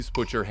Please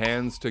put your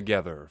hands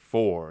together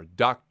for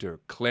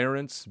Dr.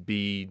 Clarence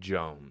B.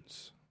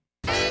 Jones.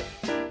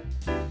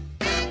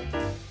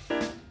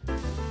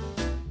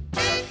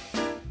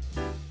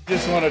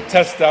 Just want to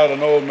test out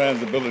an old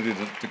man's ability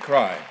to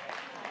cry.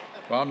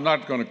 Well, I'm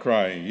not going to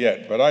cry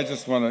yet, but I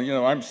just want to,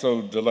 I'm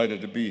so delighted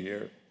to be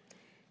here.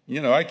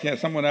 I can't,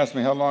 someone asked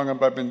me how long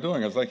have I been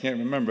doing this. I can't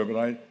remember, but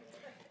I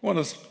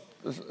want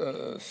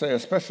to say a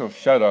special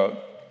shout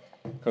out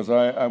because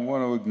I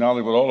want to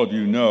acknowledge what all of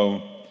you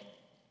know,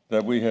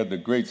 that we had the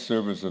great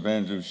service of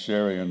Andrew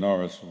Sherry and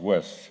Norris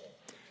West.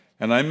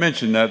 And I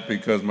mention that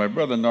because my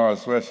brother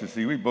Norris West, you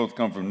see, we both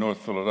come from North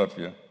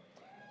Philadelphia,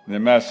 near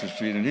Master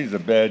Street, and he's a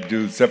bad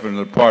dude separate and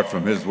apart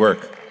from his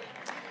work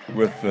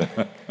with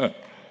the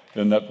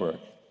network.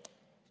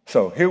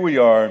 So here we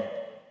are,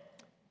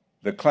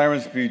 the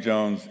Clarence B.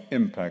 Jones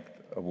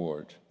Impact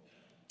Award.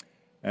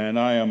 And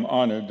I am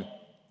honored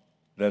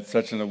that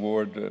such an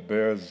award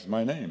bears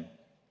my name.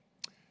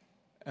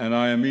 And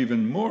I am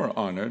even more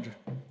honored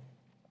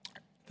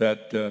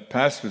that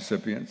past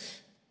recipients,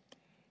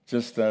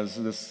 just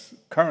as this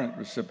current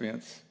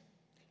recipients,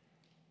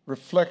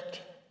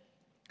 reflect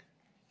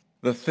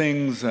the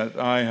things that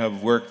I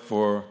have worked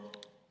for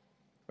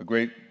a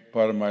great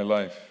part of my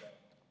life.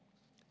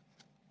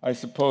 I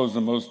suppose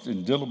the most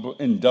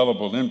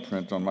indelible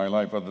imprint on my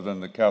life, other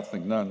than the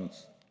Catholic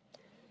nuns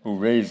who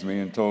raised me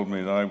and told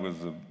me that I was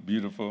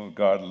beautiful,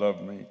 God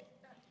loved me,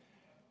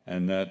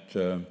 and that,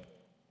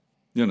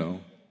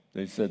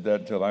 they said that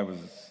until I was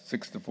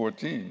 6 to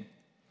 14.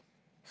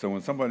 So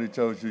when somebody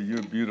tells you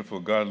you're beautiful,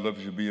 God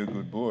loves you, be a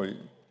good boy,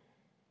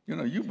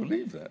 you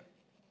believe that.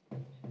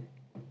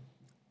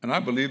 And I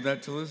believe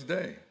that to this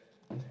day.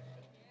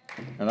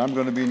 And I'm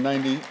going to be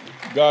 90,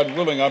 God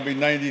willing, I'll be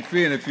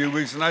 93 in a few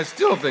weeks, and I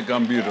still think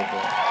I'm beautiful.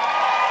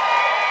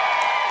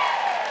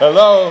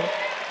 Hello?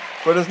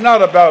 But it's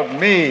not about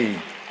me.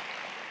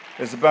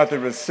 It's about the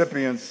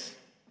recipients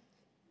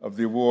of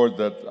the award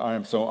that I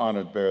am so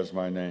honored bears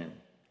my name.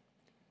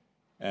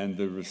 And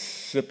the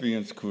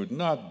recipients could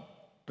not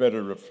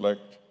better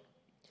reflect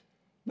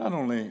not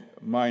only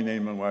my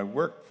name and what I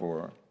worked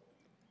for,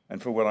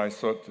 and for what I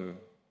sought to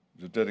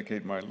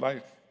dedicate my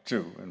life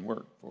to and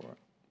work for.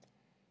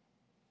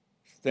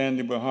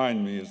 Standing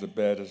behind me is the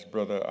baddest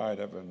brother I'd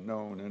ever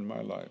known in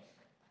my life,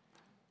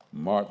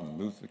 Martin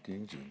Luther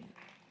King Jr.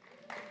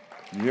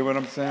 You hear what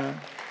I'm saying?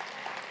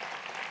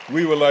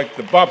 We were like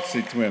the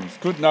Bobbsey twins,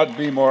 could not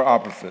be more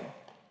opposite.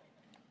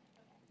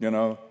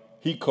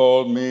 He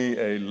called me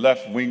a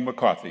left-wing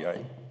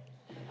McCarthyite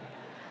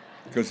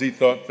because I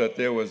thought that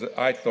there was an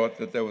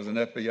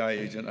FBI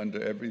agent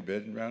under every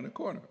bed around the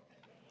corner.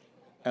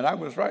 And I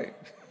was right.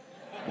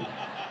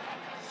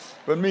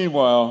 But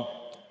meanwhile,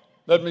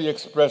 let me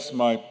express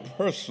my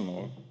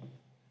personal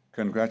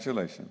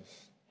congratulations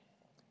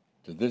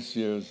to this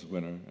year's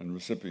winner and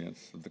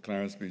recipients of the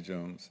Clarence B.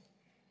 Jones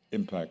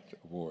Impact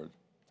Award.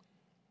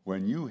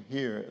 When you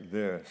hear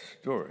their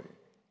story,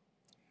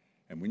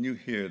 and when you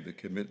hear the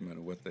commitment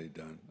of what they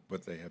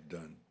have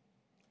done,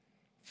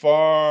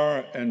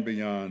 far and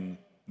beyond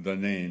the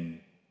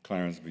name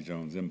Clarence B.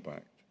 Jones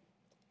Impact,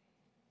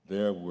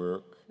 their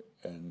work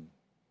and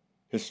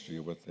history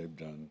of what they've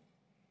done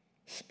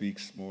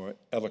speaks more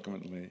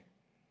eloquently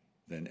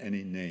than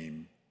any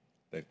name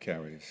that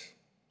carries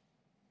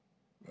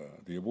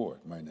the award,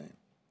 my name.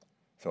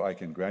 So I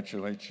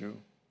congratulate you.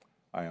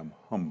 I am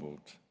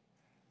humbled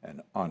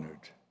and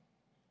honored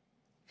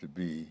to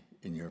be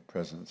in your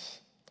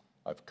presence.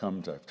 I've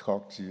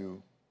talked to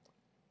you,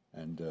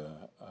 and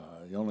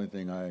the only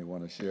thing I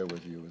want to share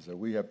with you is that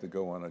we have to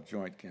go on a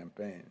joint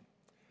campaign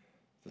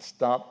to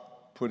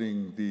stop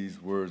putting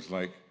these words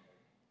like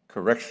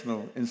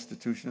correctional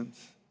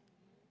institutions,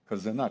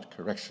 because they're not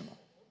correctional,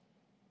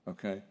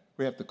 okay?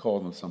 We have to call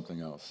them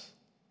something else.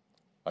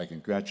 I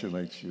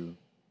congratulate you,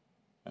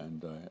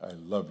 and I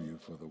love you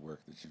for the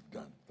work that you've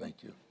done.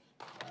 Thank you.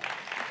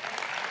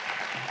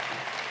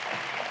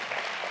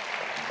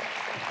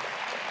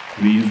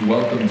 Please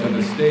welcome to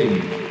the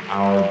stage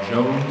our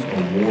Jones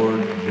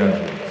Award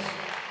judges.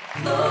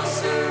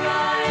 Closer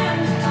I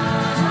am,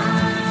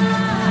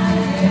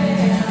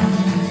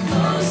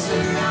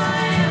 closer I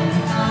am,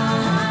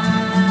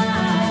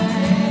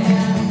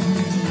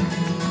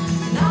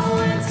 now I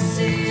went to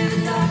see the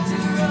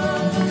doctor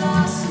of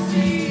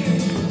philosophy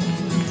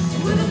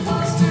with a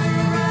poster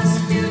of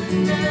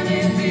Rasputin and a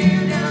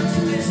beer down to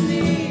his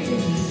knee.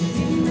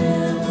 He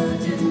never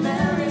did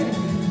marry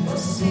or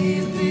see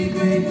a big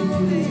great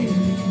movie.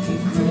 He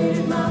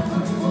created my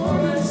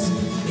performance.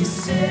 He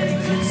said he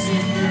could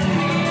sit with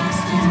me. I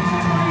spent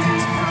 4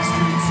 years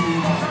prostrate to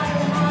the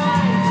higher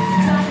mind.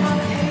 Got my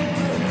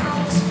paper and I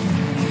was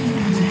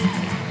free.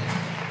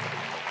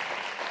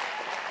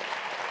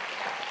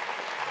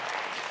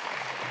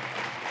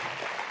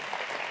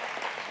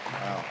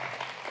 Wow.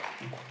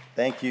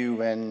 Thank you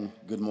and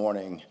good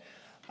morning.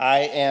 I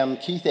am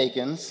Keith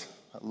Akins,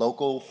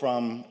 local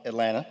from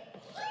Atlanta.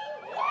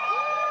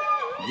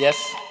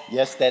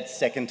 Yes, that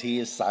second T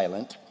is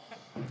silent.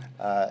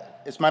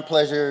 It's my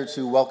pleasure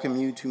to welcome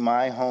you to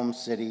my home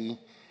city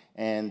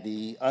and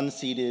the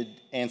unceded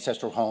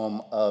ancestral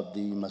home of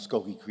the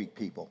Muskogee Creek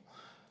people.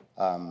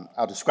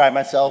 I'll describe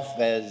myself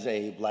as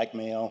a black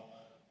male,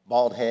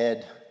 bald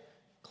head,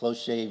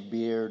 close-shaved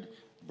beard,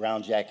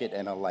 brown jacket,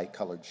 and a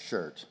light-colored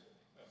shirt.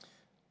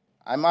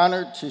 I'm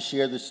honored to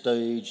share the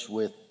stage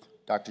with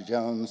Dr.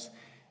 Jones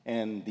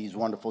and these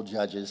wonderful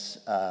judges.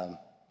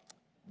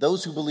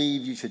 Those who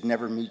believe you should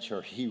never meet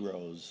your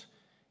heroes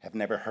have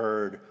never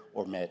heard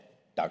or met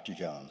Dr.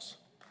 Jones.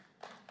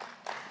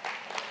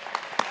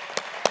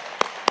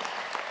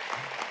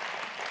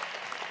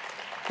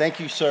 Thank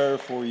you, sir,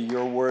 for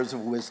your words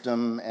of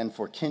wisdom and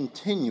for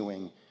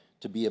continuing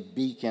to be a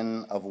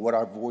beacon of what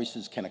our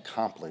voices can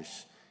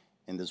accomplish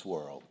in this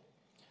world.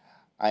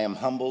 I am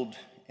humbled,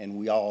 and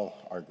we all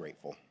are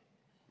grateful.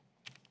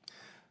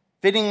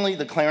 Fittingly,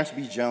 the Clarence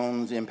B.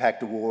 Jones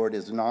Impact Award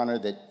is an honor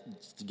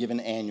that's given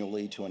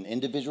annually to an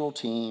individual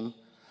team,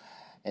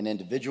 an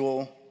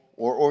individual,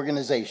 or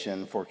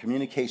organization for a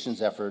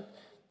communications effort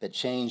that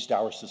changed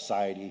our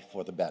society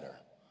for the better.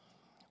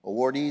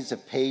 Awardees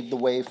have paved the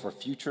way for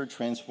future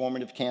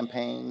transformative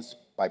campaigns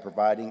by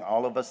providing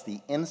all of us the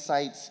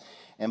insights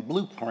and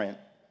blueprint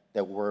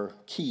that were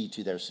key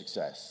to their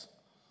success.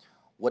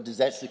 What does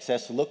that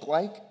success look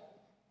like?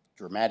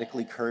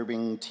 Dramatically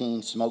curbing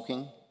teen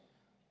smoking,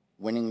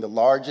 winning the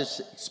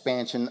largest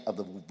expansion of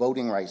the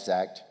Voting Rights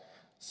Act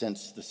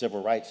since the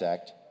Civil Rights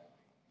Act,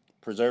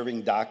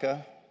 preserving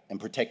DACA and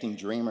protecting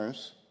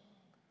dreamers,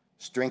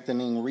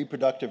 strengthening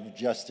reproductive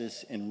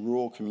justice in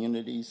rural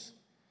communities,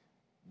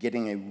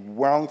 getting a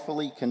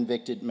wrongfully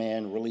convicted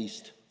man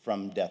released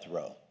from death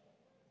row.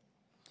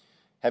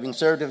 Having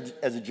served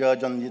as a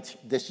judge on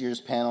this year's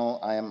panel,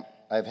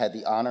 I've had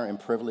the honor and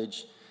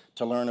privilege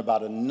to learn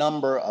about a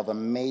number of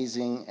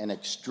amazing and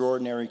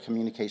extraordinary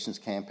communications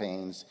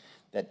campaigns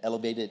that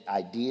elevated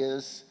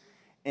ideas,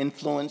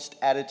 influenced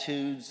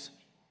attitudes,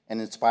 and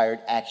inspired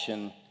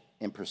action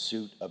in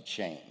pursuit of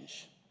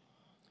change.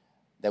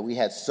 That we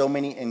had so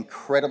many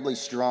incredibly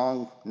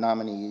strong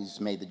nominees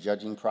made the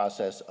judging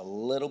process a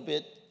little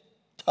bit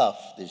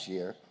tough this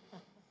year,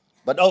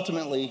 but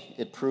ultimately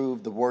it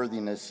proved the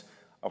worthiness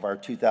of our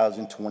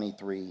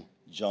 2023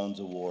 Jones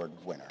Award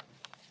winner.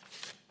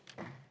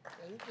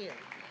 Thank you.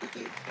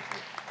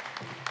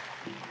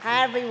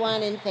 Hi,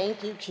 everyone, and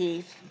thank you,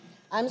 Keith.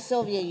 I'm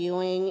Sylvia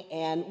Ewing,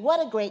 and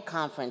what a great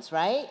conference,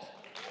 right?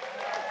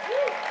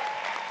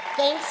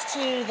 Thanks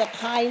to the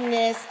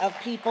kindness of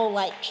people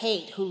like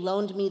Kate, who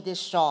loaned me this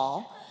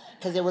shawl,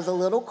 because it was a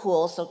little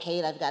cool. So,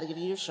 Kate, I've got to give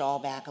you your shawl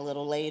back a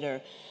little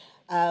later.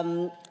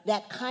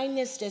 That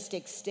kindness just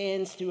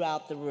extends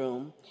throughout the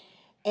room,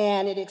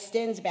 and it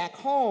extends back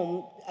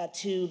home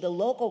to the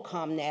local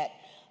ComNet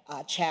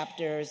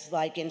chapters,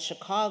 like in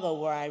Chicago,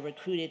 where I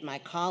recruited my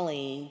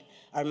colleague,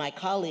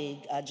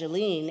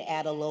 Jalene,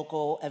 at a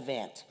local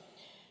event.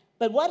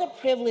 But what a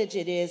privilege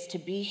it is to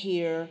be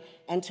here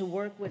and to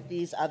work with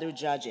these other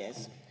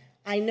judges.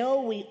 I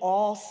know we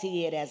all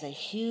see it as a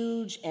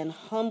huge and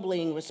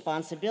humbling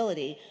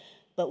responsibility,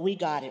 but we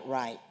got it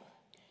right.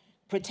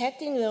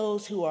 Protecting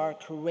those who are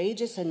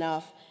courageous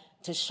enough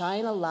to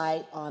shine a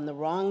light on the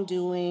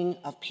wrongdoing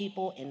of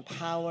people in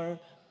power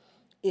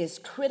is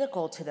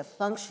critical to the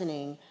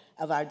functioning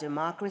of our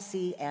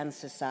democracy and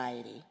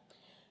society.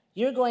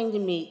 You're going to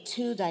meet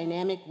two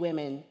dynamic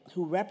women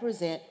who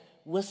represent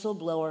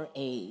Whistleblower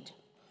Aid.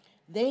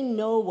 They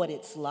know what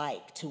it's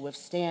like to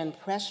withstand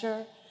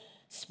pressure,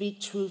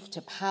 speak truth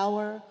to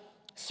power,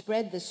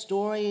 spread the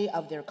story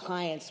of their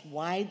clients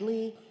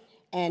widely,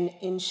 and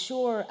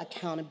ensure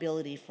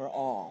accountability for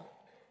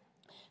all.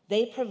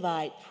 They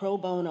provide pro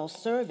bono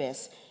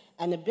service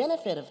and the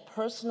benefit of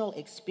personal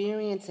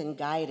experience and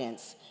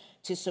guidance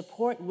to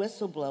support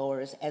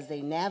whistleblowers as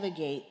they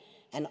navigate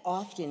an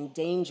often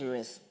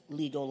dangerous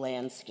legal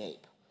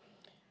landscape.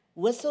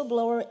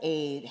 Whistleblower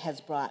Aid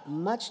has brought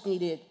much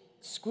needed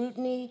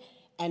scrutiny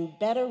and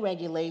better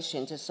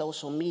regulation to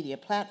social media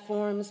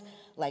platforms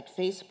like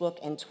Facebook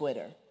and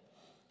Twitter.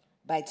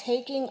 By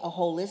taking a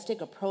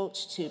holistic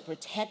approach to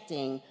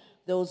protecting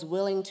those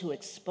willing to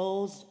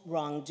expose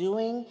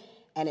wrongdoing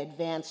and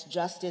advance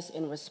justice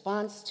in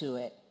response to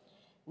it,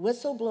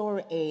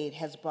 Whistleblower Aid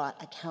has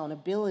brought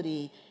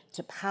accountability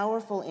to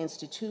powerful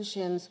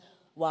institutions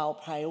while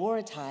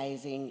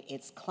prioritizing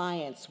its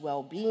clients'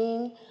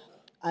 well-being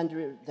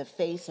under the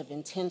face of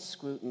intense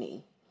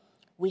scrutiny.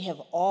 We have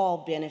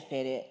all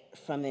benefited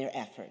from their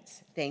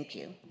efforts. Thank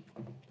you.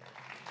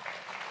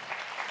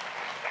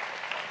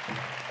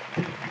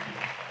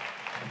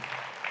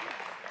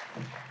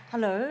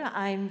 Hello,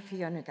 I'm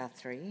Fiona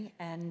Guthrie,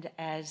 and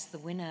as the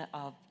winner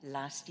of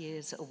last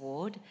year's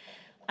award,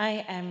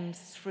 I am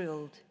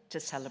thrilled to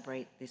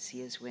celebrate this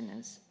year's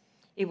winners.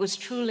 It was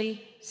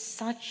truly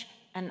such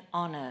an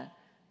honor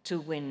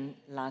to win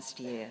last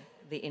year.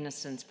 The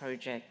Innocence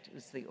Project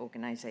was the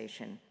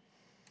organization.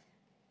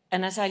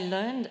 And as I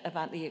learned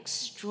about the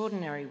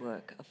extraordinary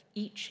work of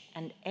each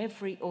and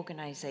every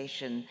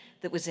organization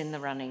that was in the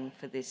running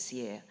for this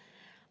year,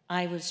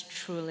 I was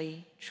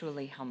truly,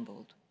 truly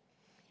humbled.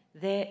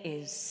 There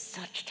is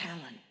such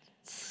talent,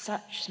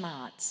 such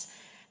smarts,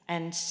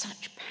 and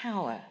such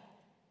power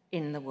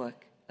in the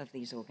work of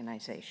these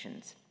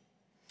organizations.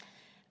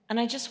 And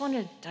I just want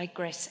to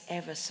digress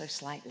ever so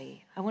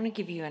slightly. I want to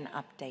give you an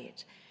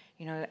update.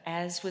 You know,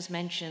 as was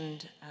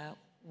mentioned,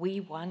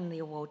 we won the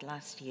award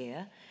last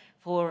year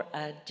for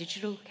a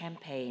digital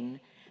campaign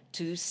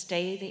to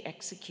stay the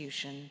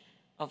execution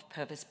of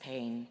Purvis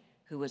Payne,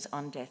 who was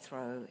on death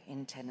row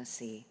in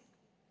Tennessee.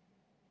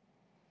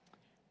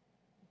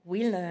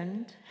 We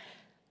learned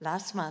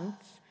last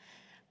month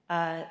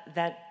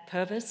that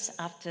Purvis,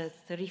 after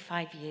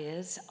 35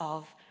 years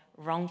of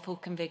wrongful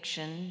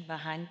conviction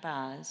behind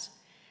bars,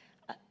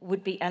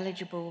 would be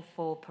eligible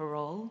for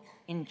parole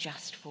in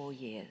just 4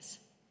 years.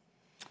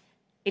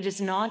 It is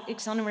not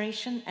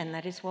exoneration, and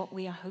that is what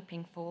we are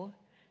hoping for,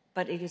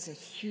 but it is a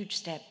huge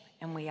step,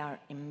 and we are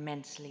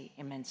immensely,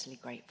 immensely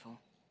grateful.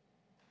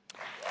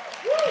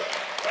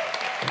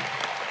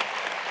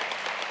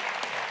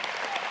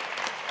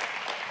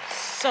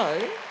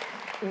 So,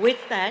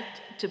 with that,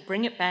 to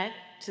bring it back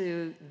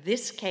to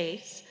this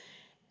case,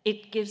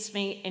 it gives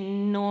me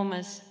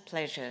enormous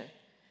pleasure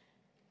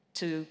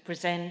to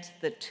present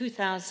the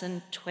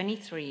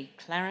 2023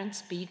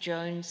 Clarence B.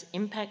 Jones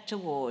Impact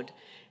Award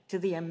to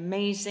the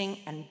amazing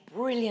and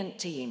brilliant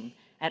team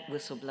at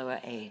Whistleblower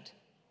Aid.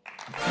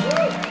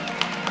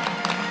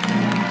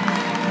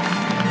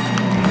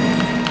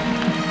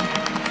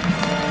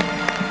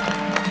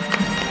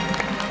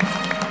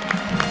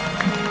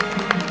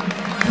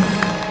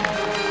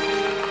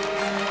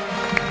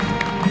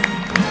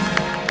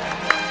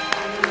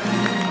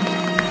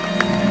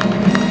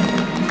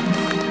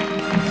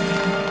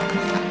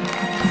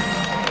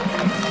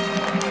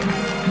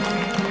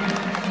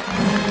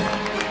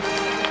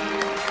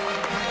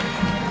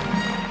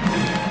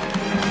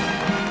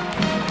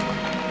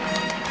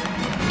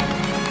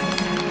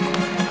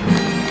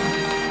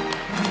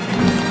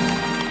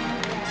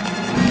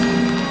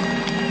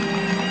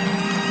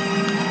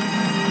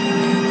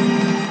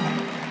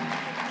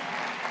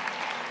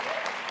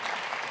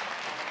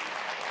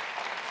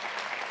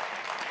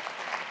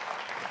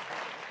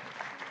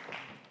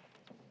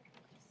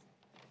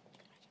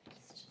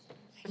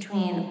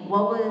 Between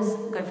what was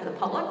good for the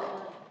public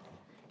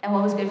and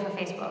what was good for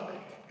Facebook.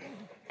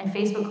 And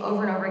Facebook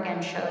over and over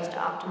again chose to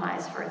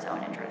optimize for its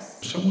own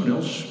interests. Someone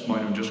else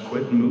might have just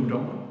quit and moved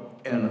on.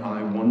 And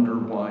I wonder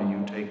why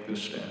you take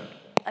this stand.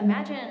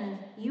 Imagine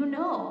you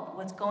know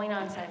what's going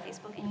on inside of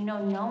Facebook and you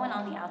know no one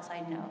on the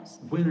outside knows.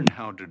 When and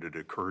how did it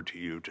occur to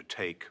you to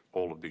take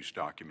all of these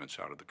documents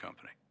out of the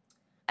company?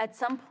 At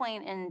some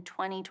point in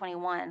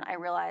 2021, I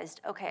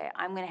realized, okay,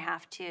 I'm gonna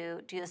have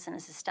to do this in a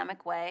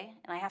systemic way,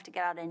 and I have to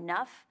get out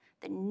enough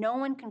that no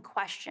one can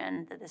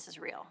question that this is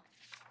real.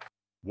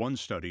 One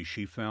study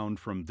she found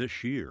from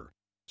this year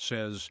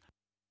says,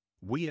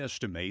 we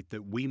estimate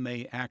that we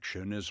may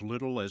action as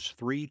little as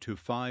 3 to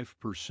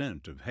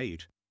 5% of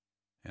hate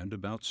and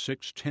about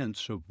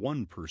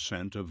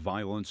 0.6% of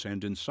violence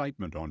and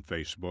incitement on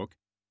Facebook,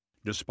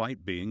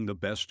 despite being the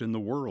best in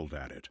the world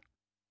at it.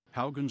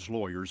 Haugen's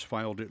lawyers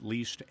filed at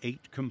least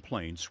 8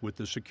 complaints with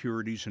the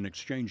Securities and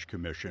Exchange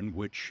Commission,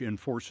 which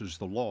enforces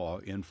the law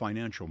in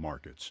financial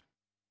markets.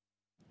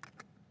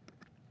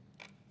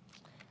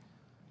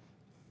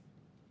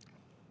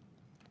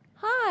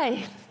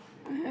 Hi.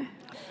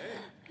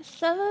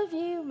 Some of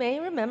you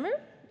may remember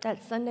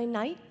that Sunday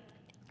night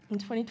in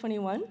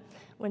 2021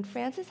 when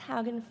Frances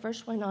Haugen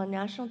first went on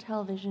national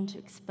television to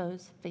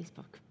expose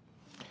Facebook.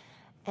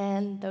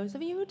 And those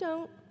of you who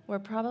don't were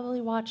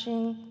probably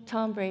watching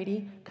Tom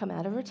Brady come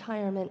out of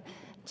retirement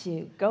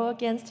to go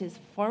against his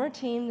former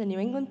team, the New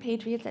England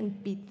Patriots,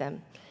 and beat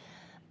them.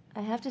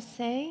 I have to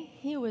say,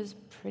 he was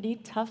pretty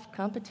tough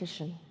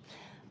competition.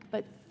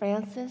 But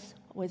Frances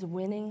was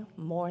winning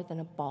more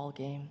than a ball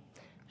game.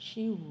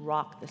 She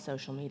rocked the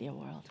social media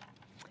world.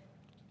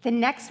 The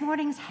next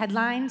morning's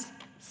headlines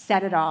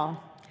said it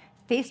all.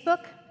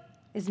 Facebook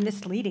is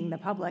misleading the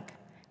public.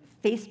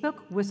 Facebook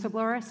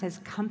whistleblower says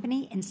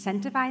company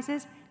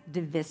incentivizes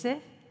divisive,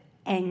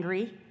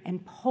 angry,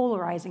 and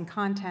polarizing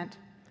content.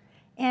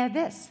 And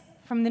this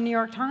from the New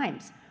York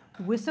Times.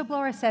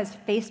 Whistleblower says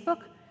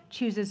Facebook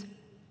chooses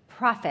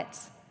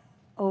profits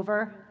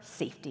over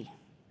safety.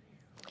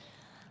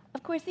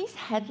 Of course, these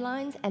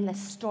headlines and the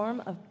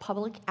storm of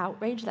public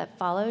outrage that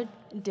followed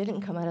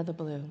didn't come out of the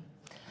blue.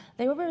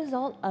 They were a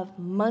result of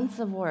months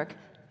of work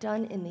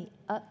done in the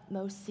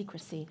utmost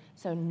secrecy,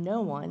 so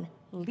no one,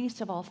 least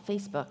of all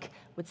Facebook,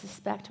 would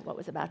suspect what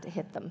was about to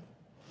hit them.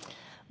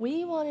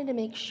 We wanted to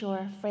make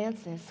sure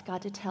Frances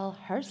got to tell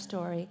her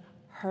story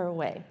her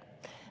way.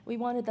 We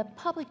wanted the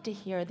public to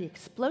hear the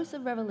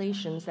explosive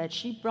revelations that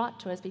she brought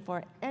to us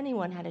before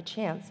anyone had a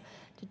chance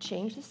to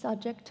change the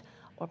subject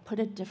or put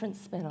a different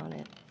spin on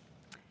it.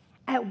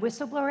 At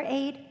Whistleblower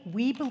Aid,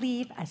 we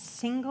believe a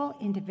single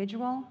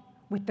individual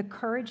with the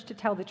courage to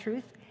tell the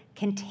truth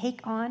can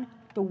take on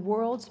the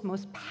world's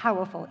most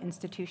powerful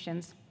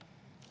institutions.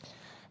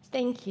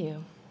 Thank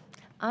you.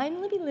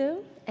 I'm Libby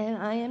Liu, and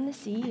I am the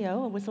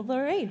CEO of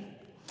Whistleblower Aid.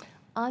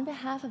 On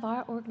behalf of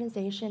our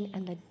organization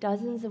and the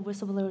dozens of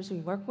whistleblowers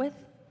we work with,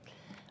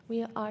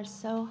 we are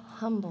so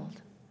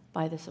humbled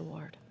by this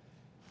award.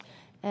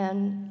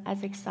 And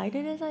as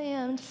excited as I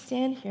am to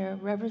stand here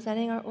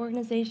representing our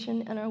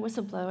organization and our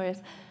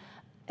whistleblowers,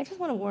 I just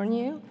want to warn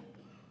you,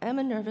 I'm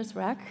a nervous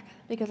wreck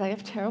because I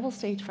have terrible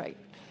stage fright.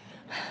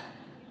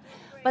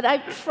 But I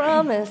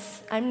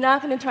promise I'm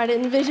not going to try to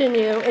envision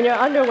you in your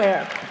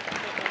underwear.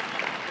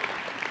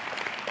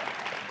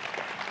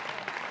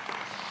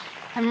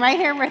 I'm right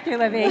here with you,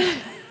 Libby.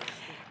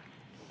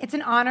 It's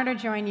an honor to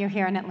join you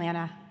here in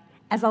Atlanta.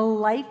 As a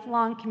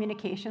lifelong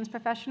communications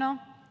professional,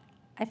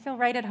 I feel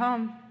right at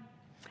home.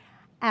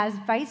 As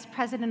Vice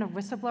President of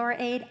Whistleblower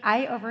Aid,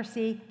 I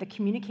oversee the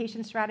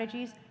communication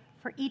strategies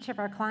for each of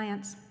our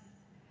clients.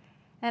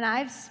 And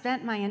I've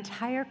spent my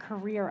entire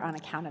career on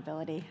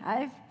accountability.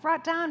 I've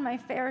brought down my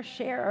fair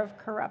share of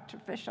corrupt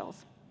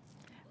officials.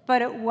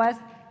 But it was,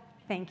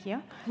 thank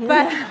you,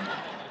 but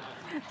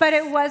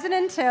it wasn't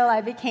until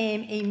I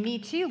became a Me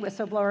Too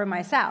whistleblower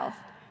myself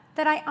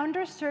that I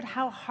understood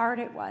how hard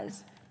it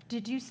was to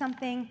do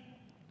something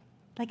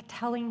like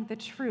telling the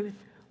truth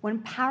when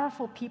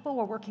powerful people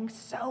were working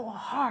so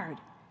hard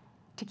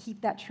to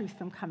keep that truth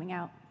from coming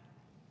out.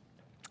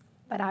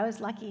 But I was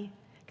lucky,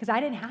 because I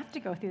didn't have to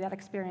go through that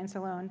experience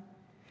alone,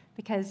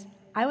 because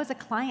I was a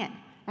client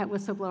at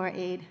Whistleblower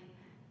Aid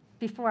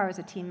before I was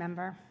a team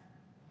member.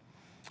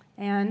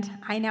 And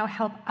I now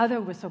help other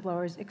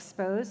whistleblowers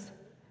expose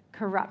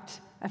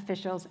corrupt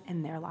officials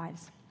in their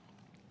lives.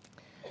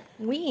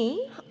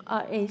 We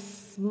are a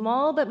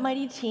small but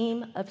mighty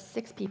team of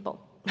 6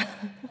 people.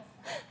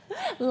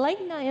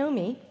 Like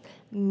Naomi,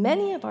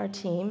 many of our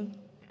team,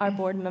 our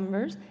board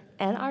members,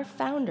 and our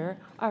founder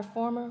are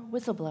former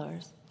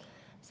whistleblowers.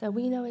 So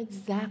we know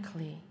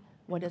exactly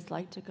what it's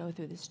like to go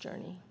through this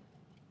journey.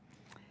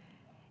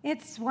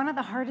 It's one of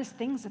the hardest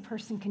things a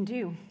person can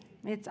do.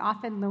 It's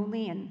often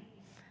lonely and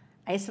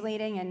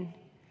isolating, and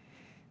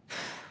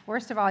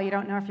worst of all, you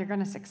don't know if you're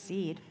going to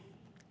succeed.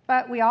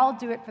 But we all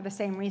do it for the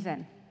same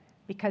reason,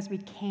 because we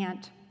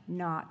can't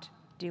not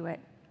do it.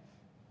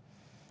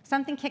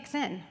 Something kicks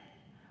in,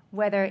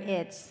 whether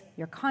it's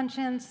your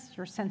conscience,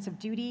 your sense of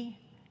duty,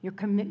 your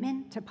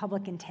commitment to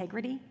public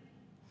integrity,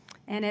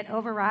 and it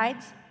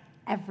overrides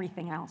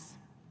everything else.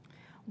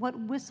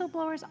 What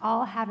whistleblowers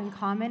all have in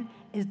common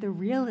is the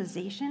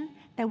realization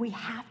that we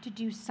have to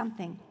do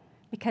something,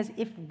 because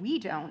if we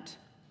don't,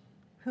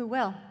 who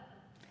will?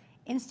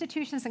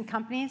 Institutions and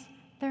companies,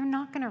 they're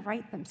not going to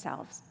right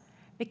themselves,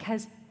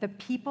 because the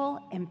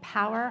people in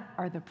power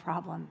are the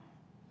problem.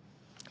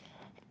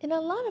 In a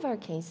lot of our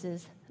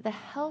cases, the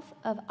health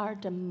of our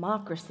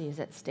democracy is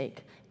at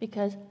stake,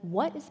 because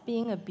what is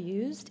being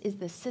abused is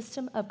the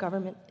system of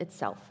government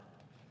itself.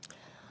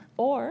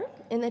 Or,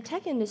 in the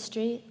tech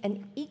industry,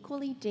 an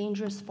equally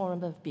dangerous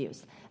form of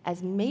abuse,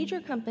 as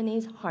major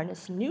companies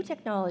harness new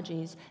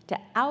technologies to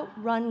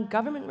outrun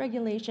government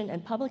regulation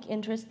and public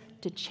interest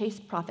to chase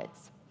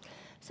profits.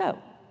 So,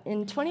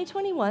 in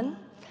 2021,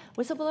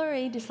 Whistleblower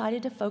Aid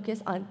decided to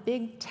focus on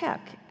big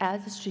tech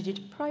as a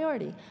strategic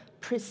priority,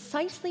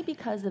 precisely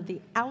because of the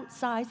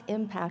outsized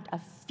impact a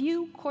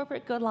few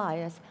corporate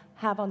Goliaths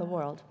have on the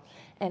world.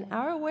 And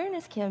our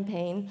awareness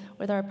campaign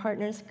with our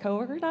partners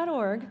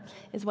coworker.org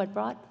is what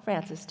brought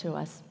Francis to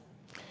us.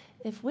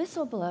 If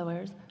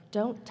whistleblowers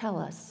don't tell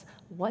us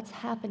what's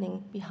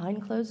happening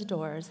behind closed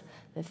doors,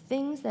 the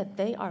things that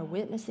they are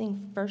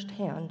witnessing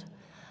firsthand,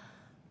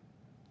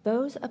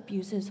 those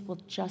abuses will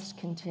just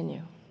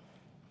continue.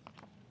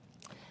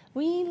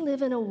 We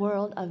live in a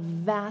world of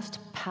vast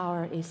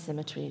power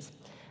asymmetries.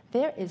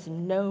 There is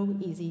no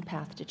easy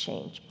path to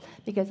change,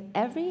 because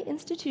every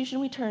institution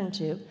we turn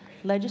to,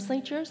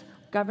 legislatures,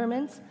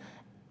 governments,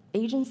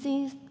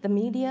 agencies, the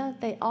media,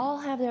 they all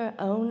have their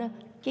own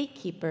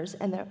gatekeepers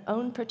and their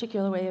own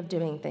particular way of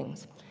doing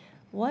things.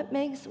 What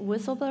makes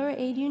Whistleblower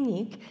Aid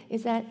unique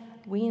is that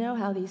we know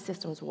how these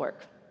systems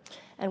work,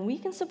 and we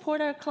can support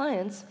our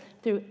clients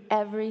through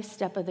every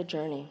step of the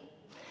journey.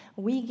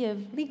 We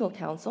give legal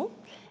counsel,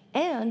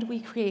 and we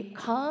create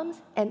comms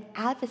and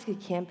advocacy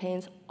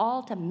campaigns,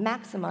 all to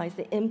maximize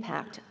the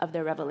impact of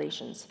their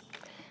revelations.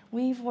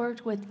 We've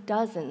worked with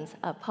dozens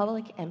of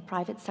public and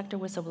private sector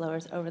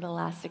whistleblowers over the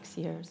last 6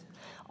 years,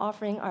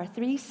 offering our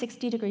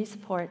 360-degree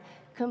support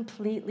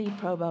completely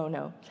pro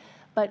bono,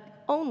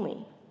 but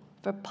only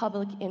for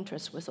public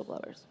interest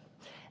whistleblowers.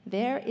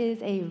 There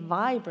is a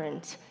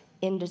vibrant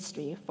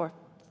industry for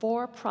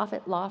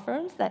for-profit law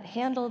firms that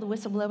handle the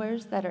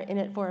whistleblowers that are in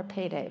it for a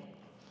payday.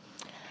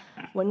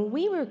 When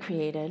we were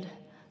created,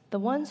 the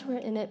ones who were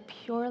in it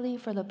purely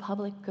for the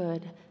public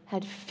good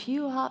had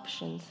few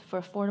options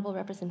for affordable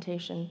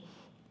representation,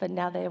 but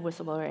now they have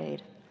Whistleblower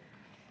Aid.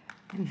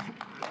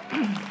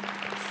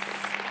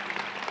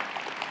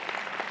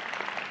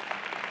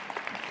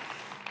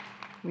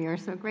 We are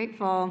so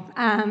grateful.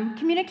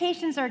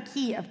 Communications are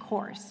key, of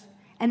course,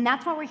 and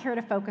that's what we're here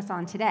to focus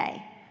on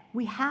today.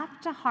 We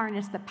have to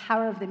harness the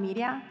power of the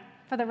media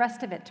for the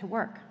rest of it to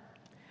work.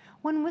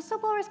 When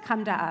whistleblowers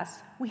come to us,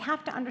 we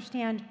have to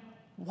understand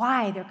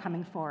why they're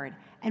coming forward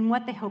and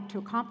what they hope to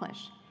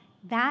accomplish.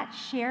 That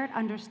shared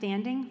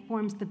understanding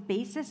forms the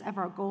basis of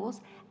our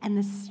goals and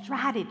the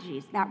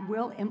strategies that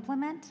we'll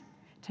implement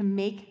to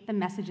make the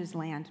messages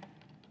land.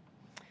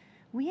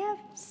 We have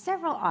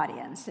several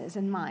audiences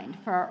in mind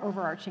for our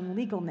overarching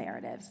legal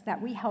narratives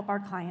that we help our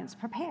clients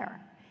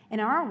prepare. In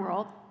our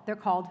world, they're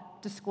called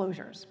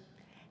disclosures.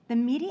 The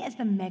media is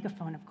the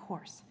megaphone, of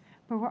course,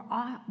 but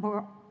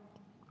we're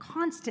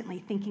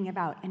constantly thinking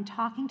about and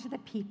talking to the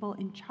people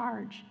in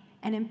charge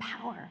and in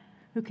power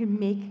who can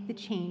make the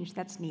change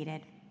that's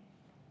needed.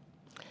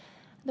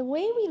 The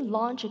way we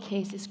launch a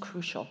case is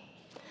crucial.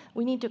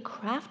 We need to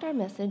craft our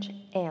message,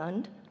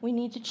 and we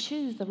need to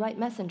choose the right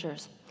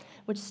messengers,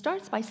 which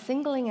starts by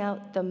singling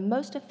out the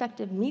most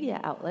effective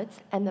media outlets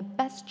and the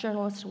best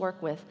journalists to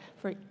work with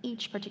for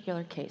each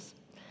particular case.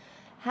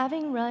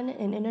 Having run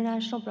an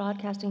international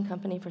broadcasting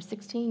company for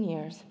 16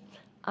 years,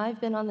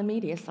 I've been on the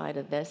media side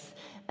of this,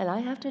 and I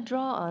have to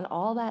draw on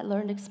all that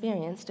learned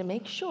experience to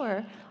make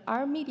sure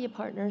our media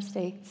partners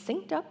stay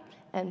synced up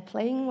and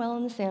playing well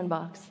in the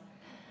sandbox.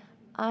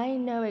 I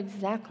know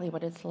exactly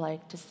what it's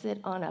like to sit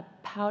on a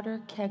powder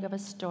keg of a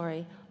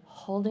story,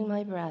 holding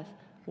my breath,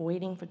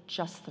 waiting for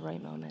just the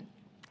right moment.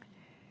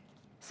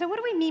 So what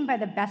do we mean by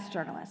the best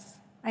journalists?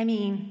 I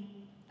mean,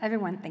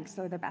 everyone thinks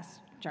they're the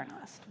best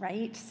journalist,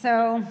 right?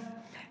 So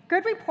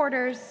good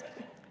reporters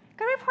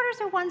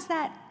are ones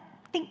that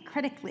think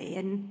critically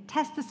and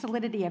test the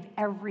solidity of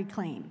every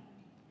claim,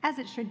 as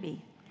it should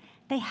be.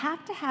 They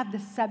have to have the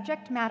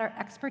subject matter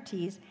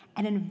expertise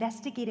and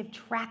investigative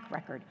track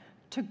record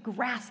to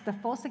grasp the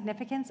full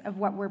significance of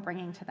what we're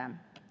bringing to them.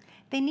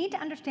 They need to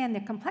understand the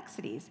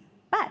complexities,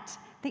 but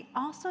they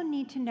also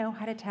need to know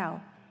how to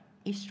tell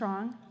a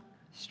strong,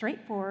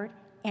 straightforward,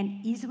 and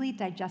easily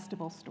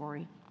digestible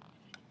story.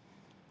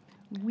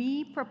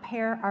 We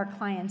prepare our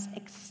clients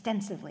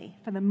extensively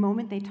for the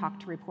moment they talk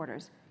to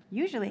reporters.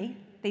 Usually,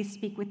 they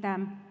speak with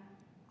them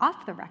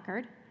off the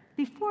record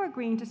before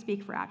agreeing to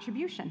speak for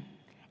attribution,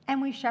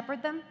 and we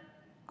shepherd them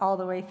all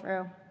the way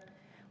through.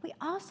 We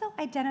also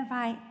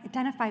identify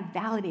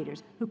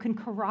validators who can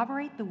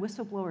corroborate the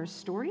whistleblower's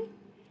story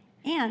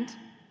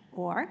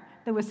or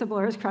the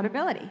whistleblower's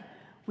credibility.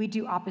 We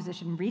do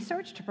opposition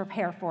research to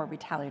prepare for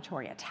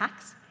retaliatory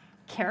attacks,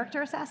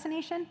 character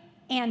assassination,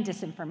 and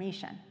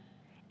disinformation.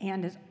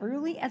 And as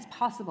early as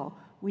possible,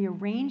 we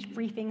arrange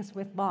briefings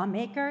with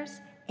lawmakers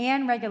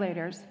and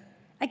regulators,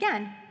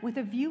 again, with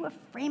a view of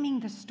framing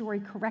the story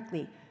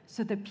correctly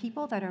so the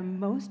people that are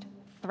most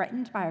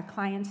threatened by our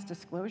clients'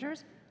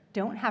 disclosures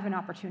don't have an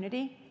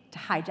opportunity to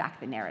hijack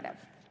the narrative.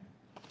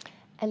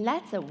 And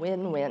that's a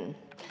win-win,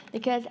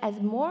 because as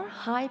more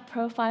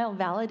high-profile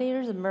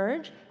validators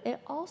emerge, it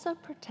also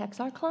protects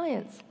our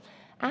clients.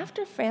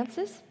 After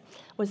Francis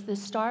was the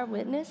star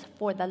witness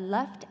for the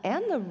left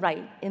and the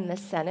right in the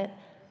Senate,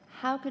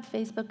 how could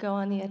Facebook go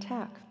on the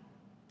attack?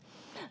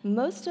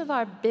 Most of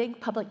our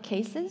big public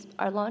cases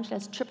are launched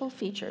as triple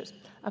features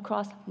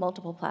across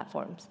multiple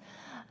platforms.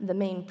 The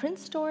main print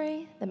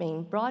story, the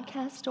main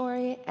broadcast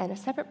story, and a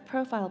separate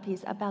profile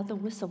piece about the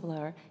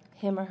whistleblower,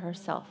 him or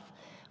herself.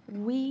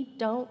 We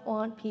don't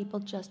want people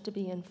just to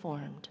be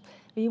informed.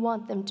 We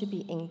want them to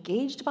be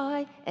engaged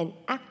by and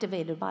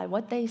activated by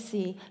what they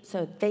see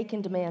so they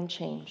can demand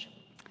change.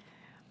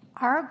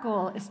 Our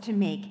goal is to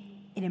make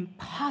it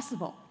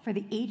impossible for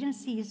the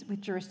agencies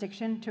with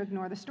jurisdiction to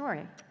ignore the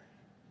story.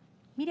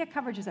 Media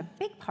coverage is a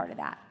big part of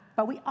that,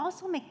 but we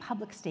also make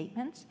public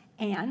statements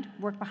and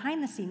work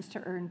behind the scenes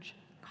to urge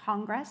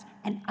Congress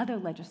and other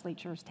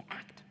legislatures to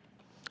act.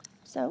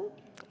 So,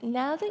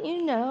 now that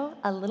you know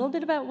a little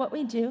bit about what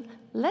we do,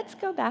 let's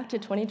go back to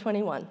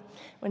 2021,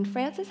 when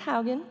Frances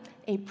Haugen,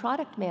 a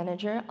product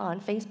manager on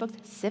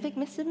Facebook's civic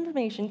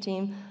misinformation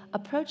team,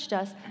 approached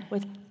us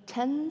with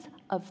tens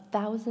of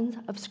thousands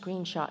of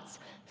screenshots,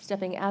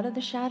 stepping out of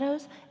the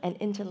shadows and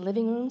into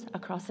living rooms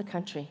across the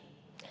country.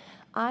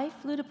 I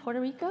flew to Puerto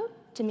Rico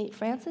to meet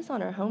Frances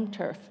on her home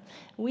turf.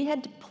 We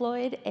had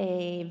deployed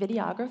a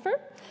videographer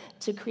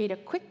to create a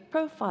quick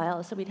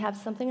profile so we'd have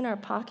something in our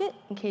pocket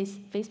in case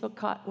Facebook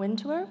caught wind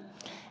to her.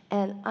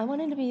 And I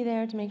wanted to be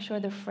there to make sure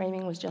the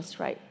framing was just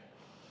right.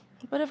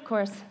 But of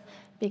course,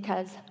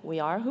 because we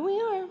are who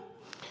we are,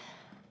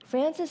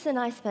 Frances and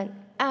I spent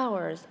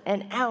hours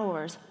and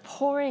hours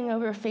poring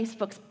over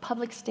Facebook's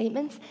public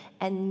statements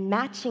and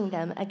matching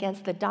them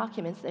against the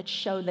documents that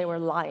showed they were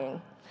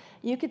lying.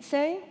 You could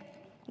say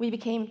we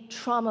became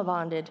trauma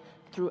bonded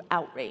through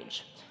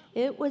outrage.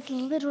 It was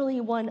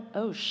literally one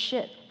oh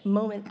shit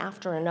moment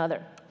after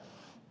another.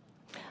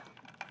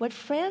 What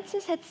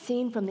Frances had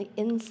seen from the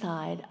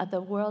inside of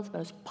the world's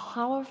most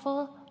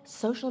powerful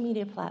social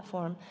media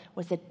platform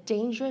was a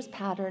dangerous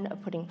pattern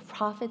of putting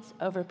profits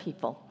over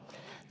people.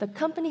 The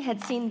company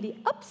had seen the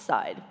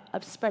upside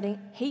of spreading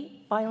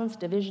hate, violence,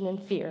 division,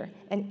 and fear,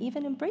 and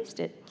even embraced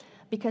it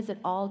because it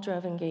all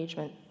drove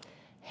engagement.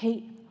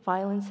 Hate,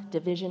 violence,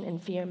 division,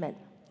 and fear meant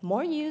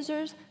more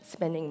users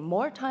spending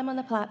more time on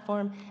the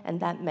platform, and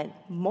that meant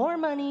more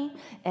money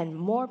and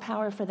more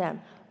power for them,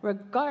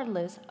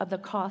 regardless of the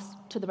cost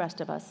to the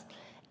rest of us.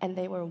 And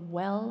they were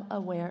well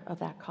aware of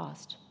that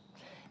cost.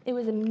 It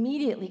was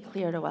immediately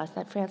clear to us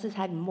that Frances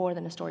had more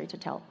than a story to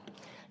tell.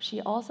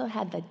 She also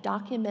had the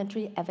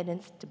documentary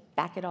evidence to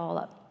back it all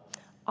up.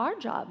 Our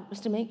job was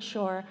to make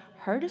sure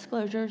her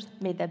disclosures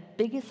made the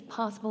biggest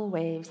possible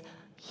waves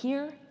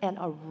here and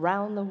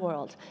around the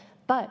world.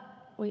 But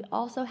we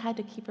also had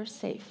to keep her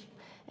safe,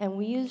 and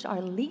we used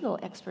our legal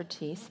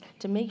expertise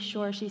to make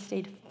sure she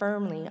stayed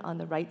firmly on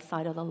the right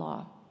side of the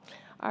law.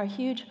 Our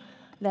huge,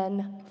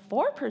 then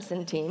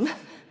 4-person team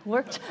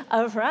worked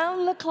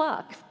around the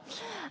clock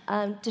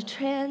to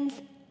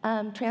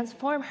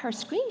transform her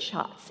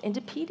screenshots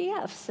into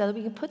PDFs so that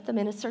we could put them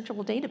in a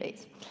searchable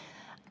database.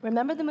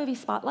 Remember the movie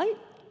Spotlight?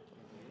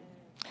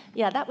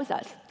 Yeah, that was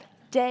us,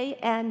 day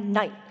and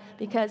night,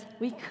 because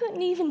we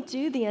couldn't even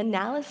do the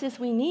analysis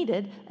we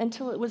needed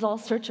until it was all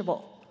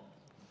searchable.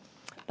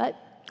 But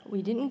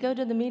we didn't go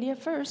to the media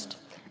first.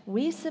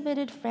 We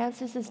submitted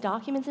Frances's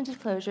documents and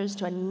disclosures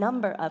to a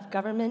number of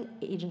government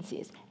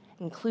agencies,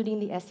 including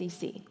the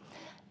SEC.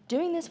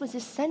 Doing this was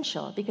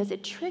essential because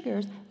it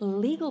triggers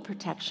legal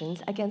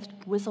protections against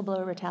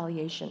whistleblower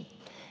retaliation.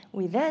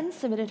 We then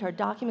submitted her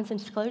documents and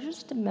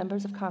disclosures to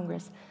members of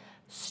Congress,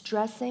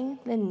 stressing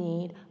the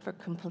need for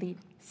complete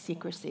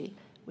secrecy,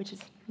 which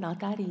is not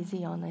that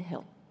easy on the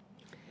Hill.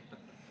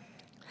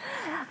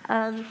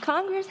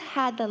 Congress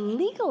had the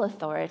legal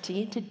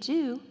authority to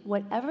do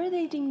whatever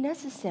they deemed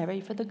necessary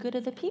for the good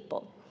of the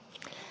people.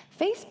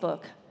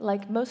 Facebook,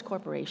 like most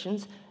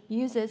corporations,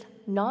 uses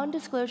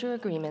non-disclosure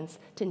agreements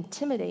to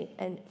intimidate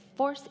and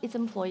force its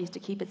employees to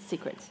keep its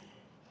secrets.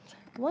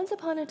 Once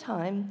upon a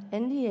time,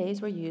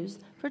 NDAs were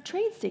used for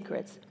trade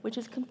secrets, which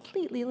is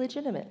completely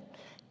legitimate.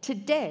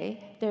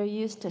 Today, they're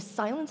used to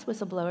silence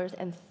whistleblowers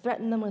and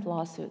threaten them with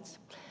lawsuits.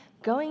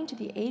 Going to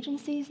the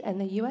agencies and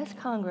the U.S.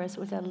 Congress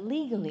was a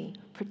legally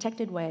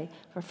protected way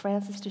for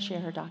Frances to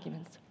share her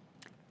documents.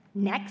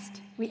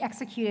 Next, we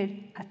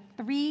executed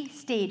a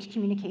 3-stage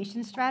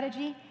communication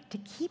strategy to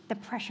keep the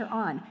pressure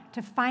on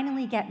to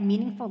finally get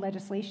meaningful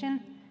legislation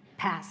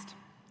passed.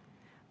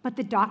 But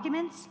the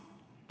documents,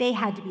 they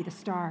had to be the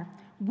star.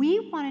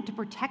 We wanted to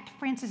protect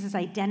Frances's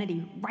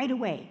identity right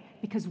away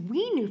because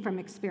we knew from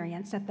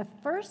experience that the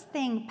first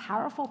thing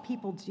powerful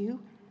people do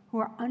who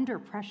are under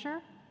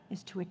pressure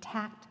is to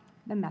attack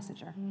the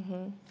messenger.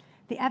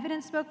 The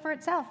evidence spoke for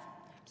itself,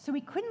 so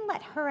we couldn't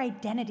let her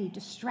identity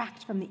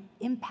distract from the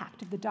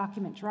impact of the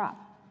document drop.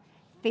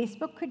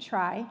 Facebook could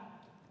try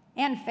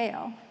and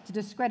fail to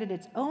discredit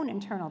its own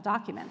internal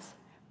documents,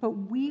 but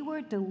we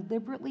were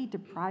deliberately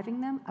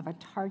depriving them of a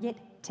target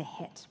to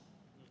hit.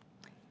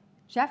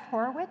 Jeff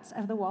Horowitz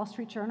of the Wall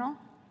Street Journal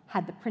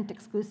had the print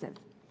exclusive,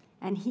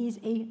 and he's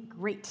a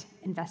great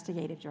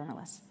investigative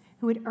journalist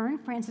who had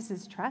earned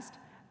Frances's trust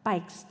by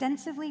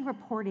extensively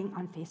reporting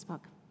on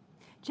Facebook.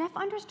 Jeff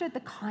understood the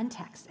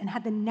context and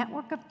had the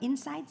network of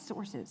inside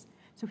sources,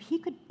 so he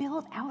could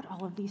build out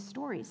all of these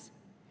stories.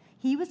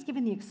 He was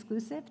given the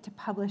exclusive to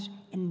publish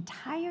an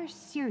entire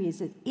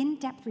series of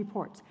in-depth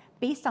reports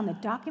based on the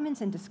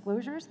documents and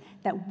disclosures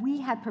that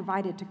we had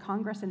provided to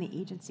Congress and the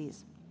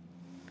agencies.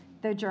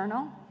 The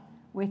Journal,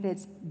 with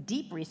its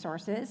deep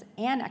resources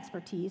and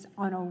expertise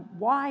on a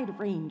wide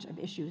range of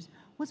issues,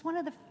 was one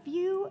of the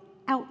few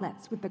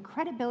outlets with the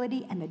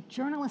credibility and the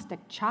journalistic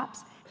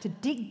chops to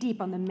dig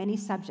deep on the many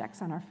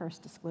subjects on our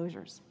first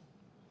disclosures.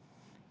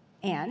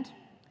 And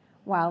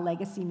while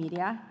legacy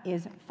media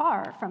is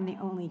far from the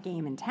only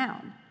game in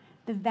town,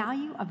 the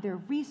value of their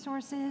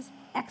resources,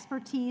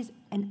 expertise,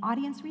 and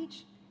audience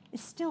reach is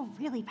still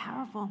really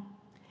powerful.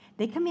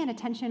 They command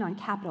attention on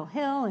Capitol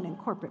Hill and in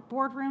corporate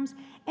boardrooms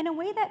in a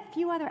way that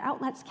few other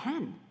outlets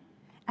can.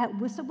 At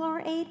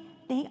Whistleblower Aid,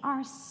 they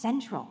are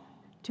central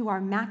to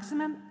our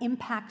maximum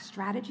impact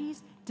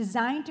strategies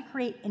designed to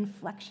create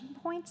inflection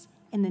points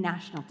in the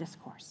national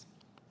discourse.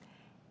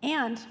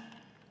 And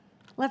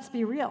let's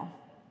be real,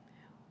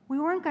 we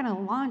weren't going to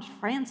launch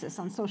Frances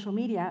on social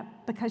media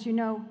because, you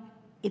know,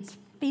 it's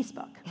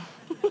Facebook.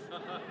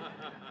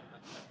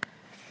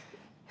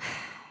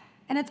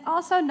 And it's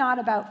also not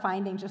about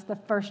finding just the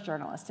first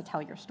journalist to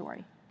tell your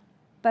story,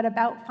 but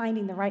about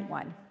finding the right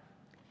one,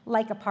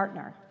 like a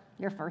partner,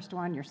 your first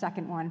one, your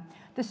second one.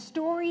 The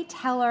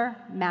storyteller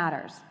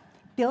matters.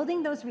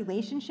 Building those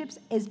relationships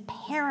is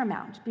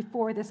paramount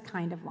before this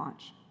kind of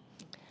launch.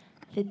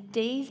 The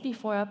days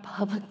before a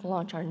public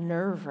launch are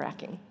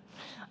nerve-wracking.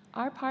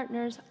 Our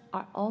partners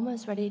are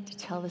almost ready to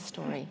tell the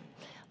story.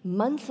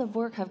 Months of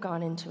work have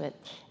gone into it,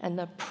 and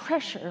the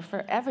pressure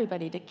for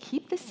everybody to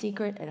keep the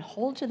secret and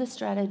hold to the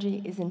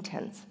strategy is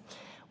intense.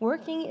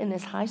 Working in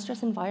this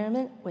high-stress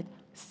environment with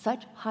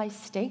such high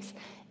stakes,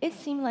 it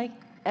seemed like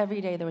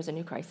every day there was a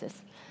new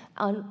crisis.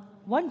 On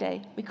one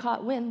day, we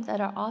caught wind that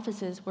our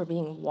offices were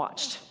being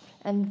watched.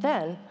 And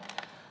then,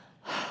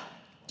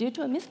 due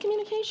to a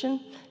miscommunication,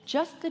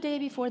 just the day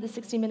before the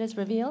 60 Minutes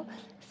reveal,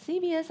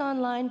 CBS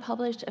Online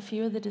published a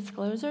few of the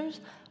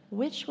disclosures,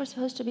 which were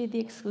supposed to be the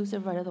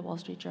exclusive right of the Wall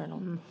Street Journal.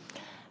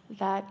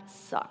 That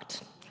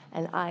sucked,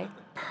 and I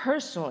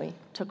personally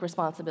took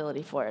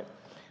responsibility for it.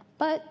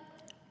 But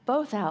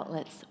both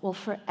outlets will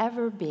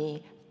forever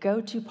be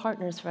go-to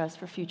partners for us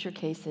for future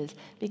cases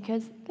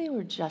because they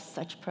were just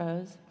such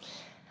pros.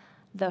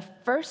 The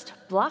first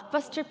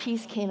blockbuster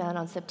piece came out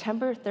on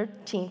September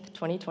 13th,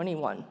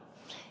 2021.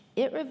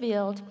 It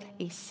revealed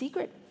a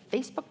secret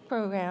Facebook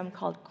program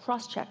called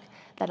Crosscheck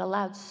that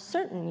allowed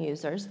certain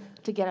users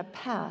to get a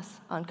pass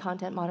on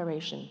content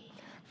moderation,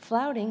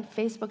 flouting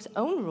Facebook's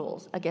own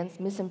rules against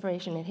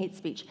misinformation and hate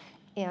speech,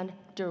 and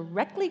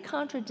directly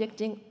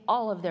contradicting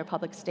all of their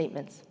public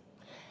statements.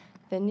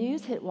 The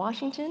news hit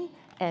Washington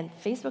and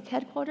Facebook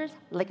headquarters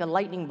like a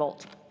lightning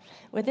bolt.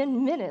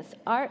 Within minutes,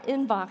 our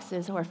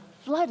inboxes were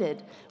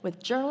flooded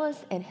with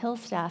journalists and Hill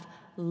staff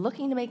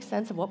looking to make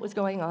sense of what was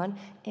going on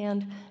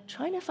and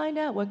trying to find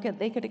out what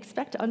they could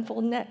expect to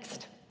unfold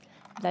next.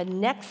 The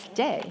next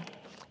day,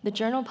 the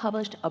Journal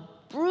published a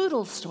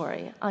brutal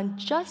story on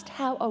just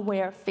how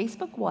aware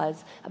Facebook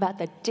was about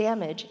the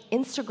damage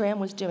Instagram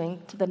was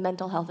doing to the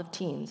mental health of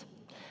teens,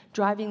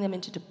 driving them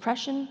into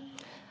depression,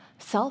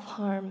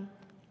 self-harm,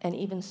 and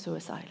even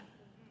suicide.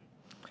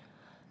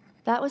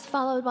 That was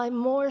followed by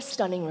more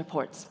stunning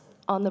reports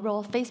on the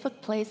role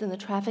Facebook plays in the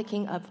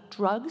trafficking of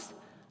drugs,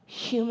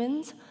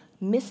 humans,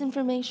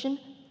 misinformation,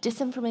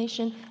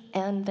 disinformation,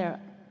 and their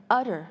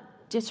utter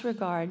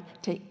disregard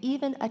to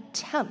even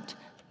attempt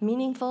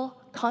meaningful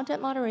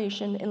content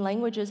moderation in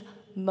languages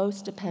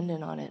most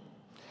dependent on it.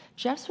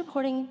 Jeff's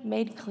reporting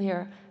made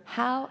clear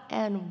how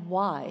and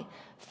why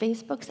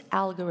Facebook's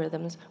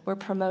algorithms were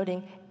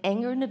promoting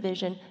anger and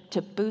division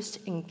to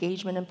boost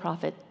engagement and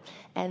profit.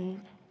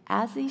 And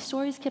as these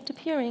stories kept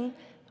appearing,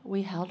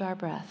 we held our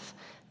breath,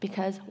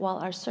 because while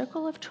our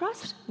circle of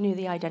trust knew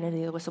the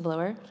identity of the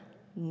whistleblower,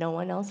 no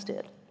one else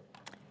did.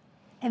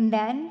 And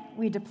then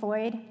we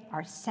deployed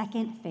our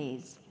second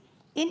phase,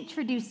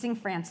 introducing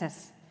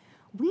Frances.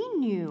 We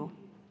knew,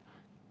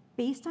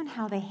 based on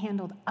how they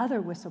handled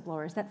other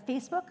whistleblowers, that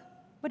Facebook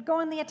would go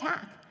on the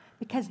attack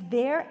because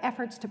their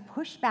efforts to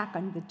push back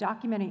on the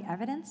documentary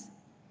evidence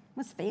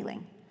was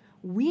failing.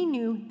 We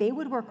knew they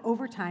would work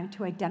overtime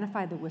to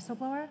identify the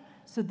whistleblower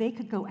so they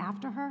could go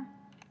after her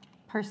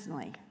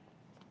personally.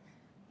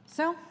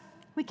 So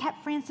we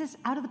kept Frances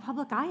out of the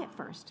public eye at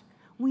first.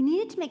 We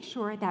needed to make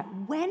sure that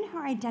when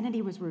her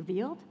identity was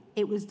revealed,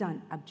 it was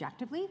done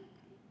objectively,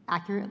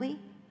 accurately,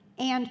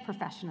 and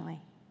professionally.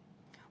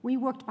 We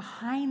worked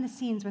behind the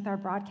scenes with our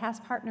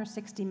broadcast partner,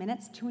 60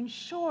 Minutes, to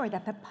ensure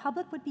that the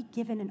public would be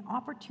given an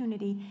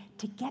opportunity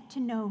to get to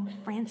know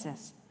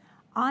Frances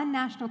on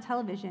national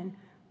television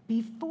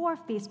before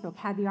Facebook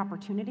had the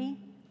opportunity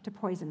to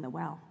poison the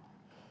well.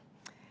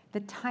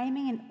 The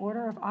timing and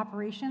order of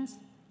operations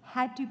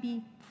had to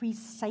be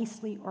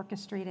precisely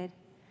orchestrated.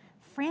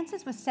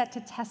 Frances was set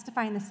to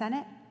testify in the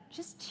Senate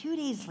just 2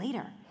 days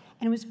later,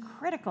 and it was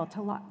critical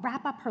to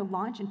wrap up her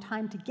launch in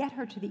time to get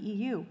her to the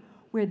EU,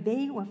 where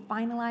they were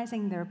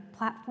finalizing their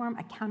platform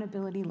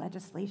accountability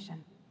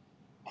legislation.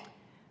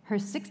 Her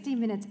 60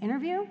 Minutes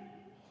interview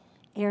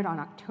aired on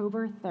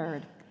October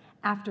 3rd,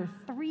 after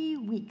 3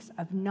 weeks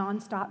of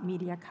nonstop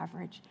media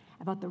coverage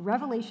about the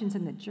revelations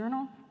in the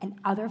Journal and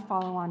other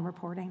follow-on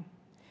reporting.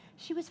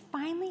 She was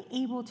finally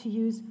able to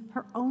use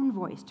her own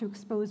voice to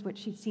expose what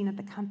she'd seen at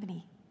the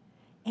company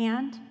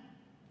and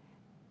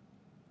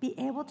be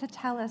able to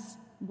tell us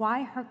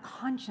why her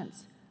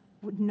conscience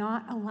would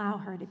not allow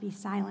her to be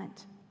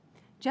silent.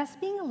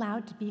 Just being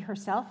allowed to be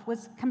herself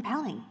was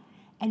compelling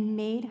and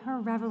made her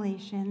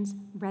revelations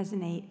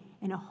resonate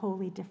in a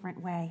wholly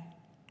different way.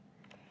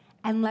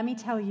 And let me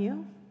tell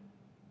you,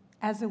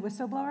 as a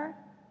whistleblower,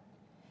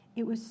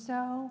 it was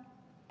so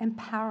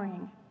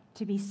empowering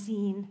to be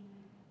seen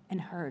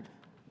and heard.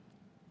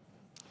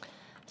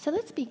 So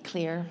let's be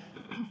clear.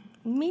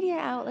 Media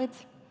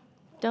outlets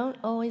don't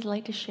always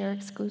like to share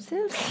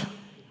exclusives.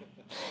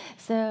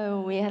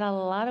 So we had a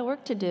lot of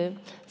work to do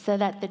so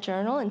that the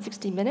Journal and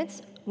 60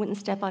 Minutes wouldn't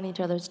step on each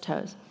other's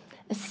toes,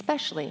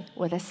 especially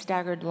with a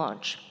staggered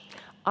launch.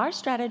 Our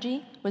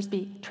strategy was to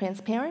be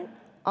transparent,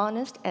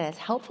 honest, and as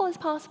helpful as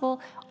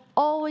possible,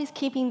 always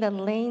keeping the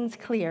lanes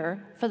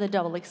clear for the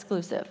double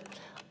exclusive.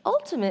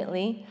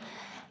 Ultimately,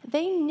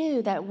 they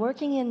knew that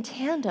working in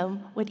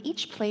tandem would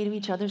each play to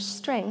each other's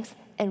strengths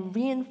and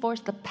reinforce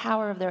the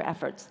power of their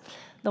efforts.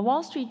 The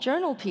Wall Street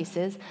Journal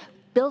pieces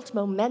built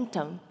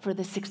momentum for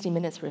the 60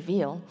 Minutes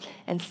reveal,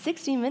 and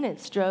 60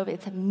 Minutes drove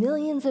its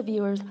millions of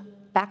viewers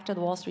back to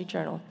the Wall Street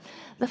Journal.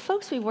 The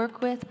folks we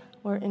work with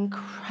were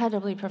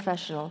incredibly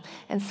professional,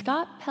 and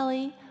Scott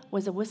Pelley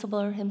was a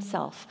whistleblower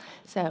himself,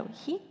 so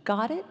he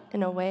got it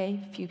in a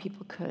way few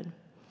people could.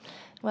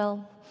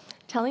 Well,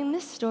 telling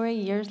this story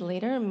years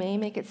later may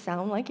make it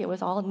sound like it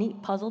was all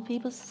neat puzzle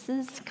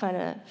pieces kind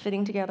of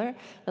fitting together,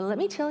 but let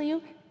me tell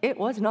you, it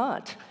was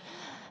not.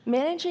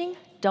 Managing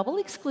double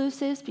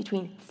exclusives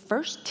between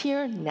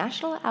first-tier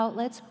national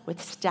outlets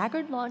with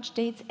staggered launch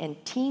dates and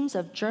teams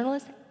of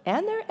journalists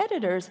and their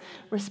editors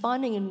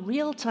responding in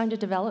real time to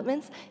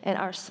developments, and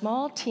our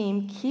small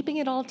team keeping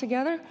it all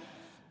together,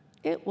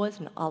 it was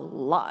a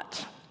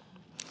lot.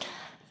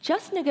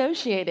 Just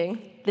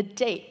negotiating the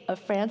date of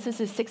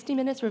Frances's 60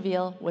 Minutes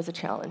reveal was a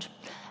challenge,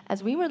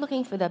 as we were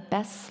looking for the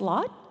best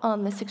slot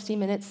on the 60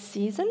 Minutes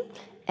season,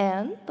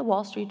 and the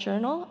Wall Street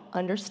Journal,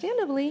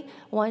 understandably,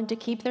 wanted to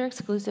keep their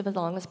exclusive as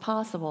long as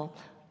possible.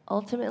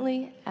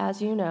 Ultimately,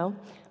 as you know,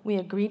 we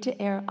agreed to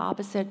air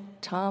opposite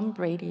Tom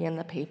Brady and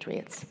the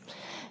Patriots.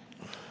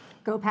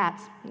 Go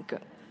Pats.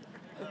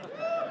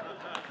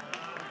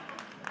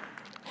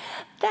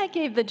 That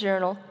gave the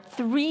Journal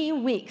 3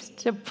 weeks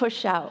to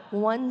push out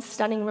one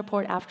stunning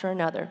report after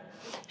another.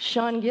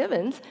 Sean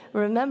Gibbons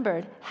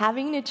remembered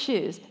having to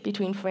choose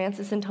between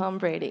Francis and Tom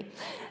Brady.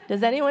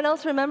 Does anyone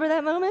else remember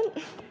that moment?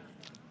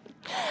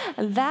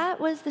 That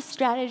was the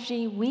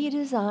strategy we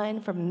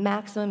designed for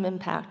maximum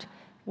impact.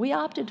 We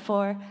opted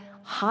for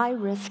high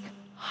risk,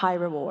 high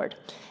reward.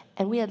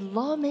 And we had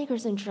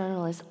lawmakers and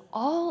journalists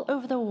all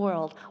over the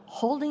world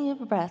holding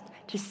their breath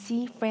to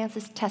see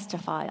Frances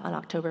testify on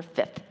October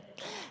 5th.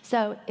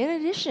 So in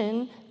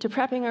addition to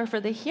prepping her for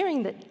the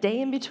hearing the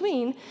day in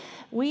between,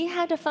 we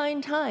had to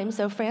find time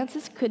so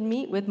Frances could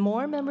meet with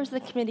more members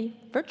of the committee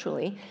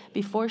virtually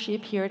before she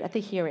appeared at the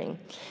hearing.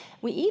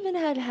 We even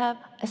had to have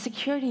a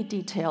security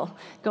detail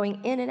going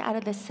in and out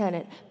of the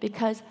Senate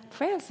because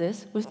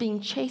Frances was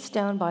being chased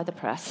down by the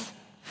press.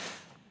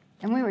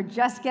 And we were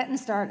just getting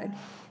started.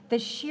 The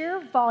sheer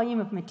volume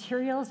of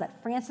materials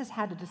that Frances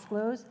had to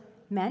disclose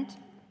meant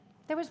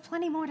there was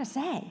plenty more to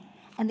say,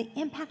 and the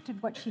impact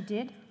of what she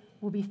did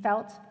will be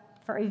felt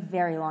for a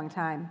very long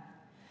time.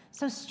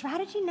 So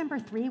strategy number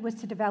 3 was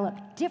to develop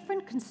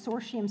different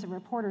consortiums of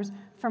reporters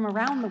from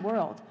around the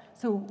world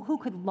who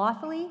could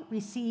lawfully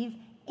receive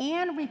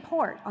and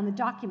report on the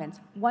documents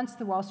once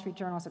the Wall Street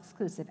Journal's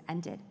exclusive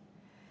ended.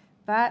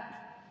 But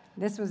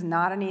this was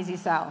not an easy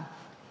sell.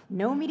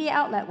 No media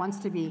outlet wants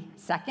to be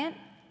second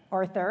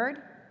or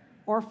third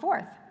or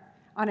fourth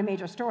on a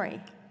major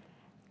story.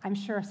 I'm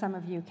sure some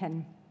of you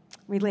can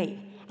relate.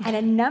 And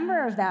a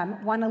number of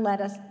them want to let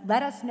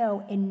us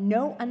know in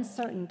no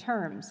uncertain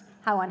terms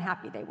how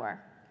unhappy they were.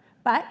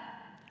 But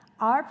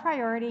our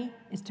priority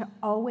is to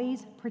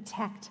always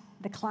protect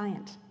the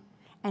client.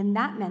 And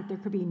that meant there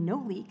could be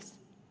no leaks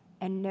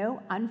and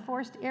no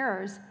unforced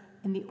errors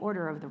in the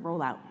order of the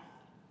rollout.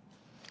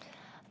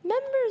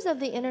 Members of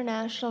the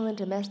international and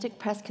domestic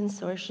press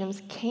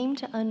consortiums came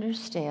to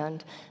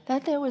understand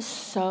that there was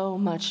so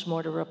much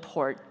more to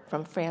report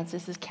from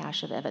Frances's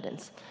cache of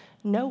evidence.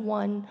 No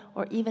one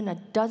or even a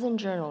dozen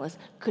journalists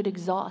could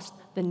exhaust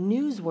the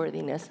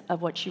newsworthiness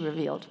of what she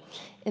revealed.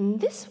 In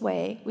this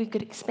way, we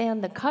could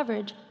expand the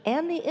coverage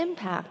and the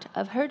impact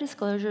of her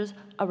disclosures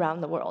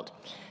around the world.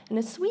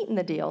 And to sweeten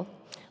the deal,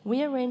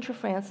 we arranged for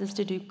Frances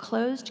to do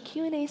closed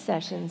Q&A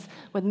sessions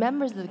with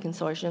members of the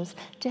consortiums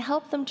to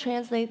help them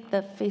translate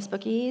the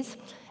Facebookese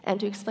and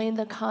to explain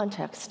the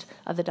context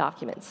of the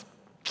documents.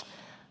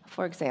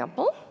 For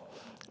example,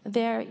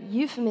 their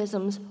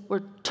euphemisms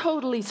were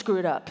totally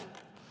screwed up.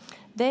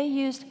 They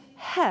used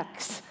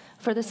HEX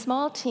for the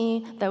small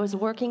team that was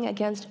working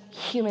against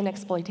human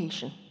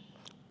exploitation,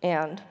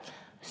 and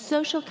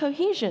social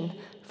cohesion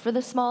for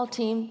the small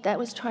team that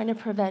was trying to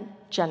prevent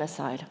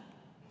genocide.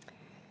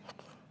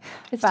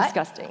 It's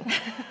disgusting.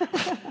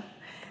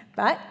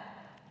 But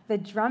the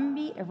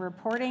drumbeat of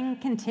reporting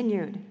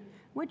continued,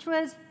 which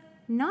was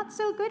not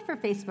so good for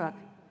Facebook,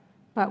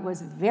 but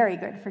was very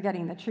good for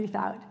getting the truth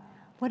out.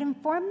 What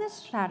informed this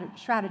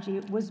strategy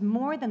was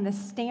more than the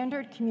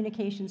standard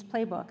communications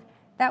playbook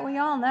that we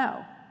all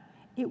know.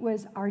 It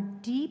was our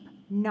deep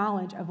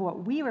knowledge of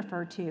what we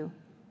refer to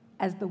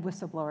as the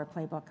whistleblower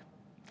playbook,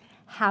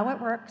 how it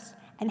works,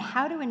 and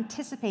how to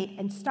anticipate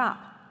and stop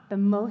the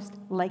most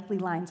likely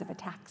lines of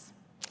attacks.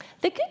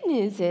 The good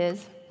news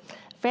is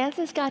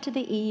Frances got to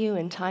the EU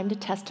in time to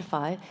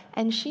testify,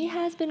 and she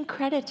has been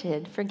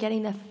credited for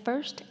getting the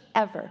first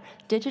ever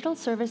Digital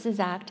Services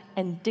Act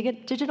and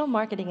Digital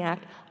Marketing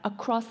Act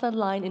across the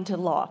line into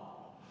law.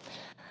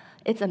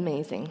 It's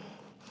amazing.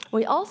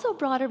 We also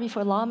brought her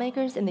before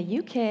lawmakers in the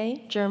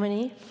UK,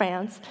 Germany,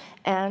 France,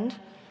 and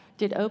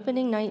did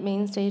opening night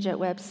main stage at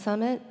Web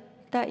Summit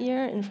that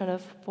year in front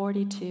of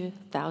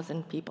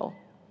 42,000 people.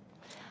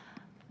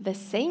 The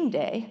same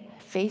day,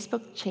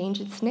 Facebook changed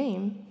its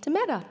name to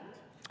Meta.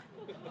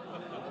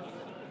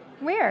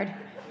 Weird.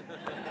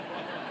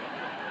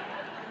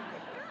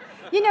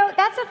 You know,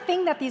 that's a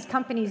thing that these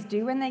companies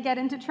do when they get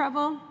into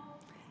trouble.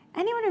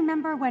 Anyone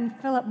remember when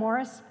Philip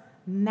Morris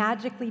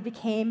magically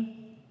became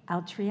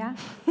Altria?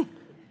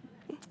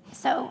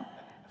 So,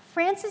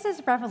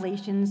 Frances's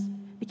revelations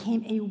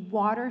became a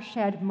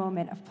watershed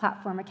moment of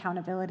platform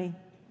accountability.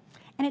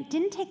 And it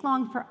didn't take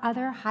long for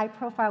other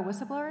high-profile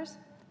whistleblowers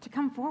to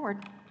come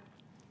forward.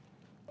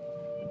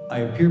 I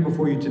appear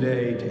before you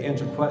today to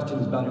answer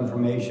questions about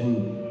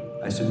information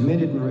I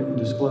submitted in written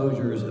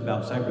disclosures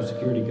about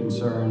cybersecurity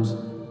concerns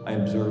I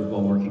observed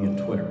while working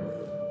at Twitter.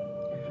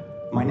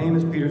 My name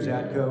is Peter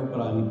Zatko, but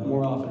I'm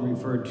more often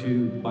referred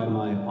to by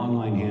my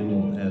online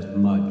handle as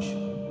Mudge.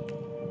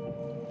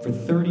 For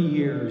 30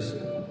 years,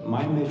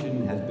 my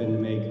mission has been to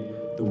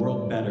make the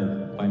world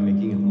better by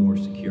making it more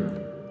secure.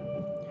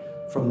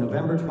 From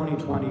November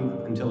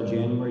 2020 until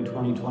January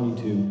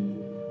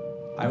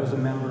 2022, I was a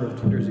member of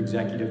Twitter's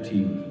executive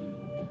team.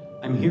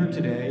 I'm here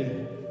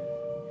today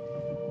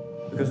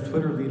because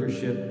Twitter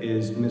leadership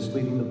is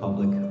misleading the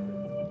public,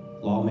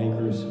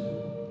 lawmakers,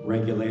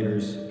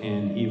 regulators,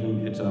 and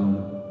even its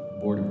own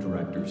board of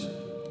directors.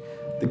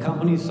 The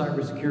company's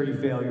cybersecurity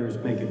failures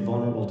make it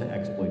vulnerable to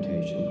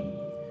exploitation,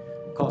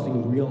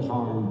 causing real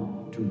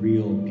harm to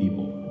real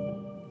people.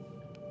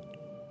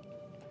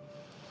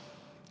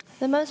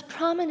 The most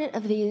prominent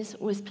of these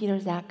was Peter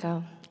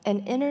Zatko,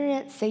 an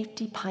internet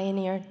safety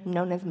pioneer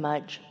known as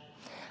Mudge.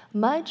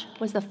 Mudge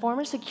was the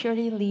former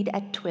security lead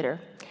at Twitter.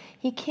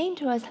 He came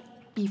to us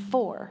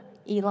before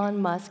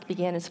Elon Musk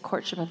began his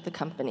courtship of the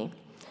company.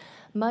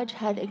 Mudge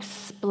had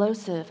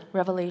explosive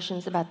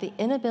revelations about the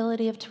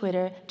inability of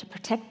Twitter to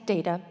protect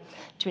data,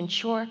 to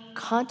ensure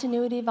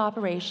continuity of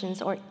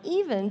operations, or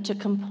even to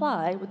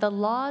comply with the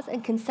laws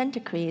and consent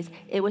decrees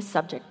it was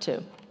subject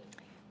to.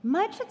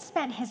 Mudge had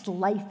spent his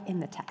life in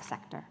the tech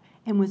sector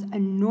and was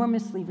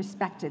enormously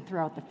respected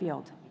throughout the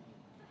field.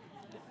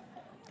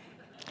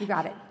 You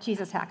got it,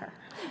 Jesus Hacker.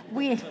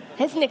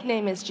 His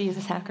nickname is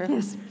Jesus Hacker.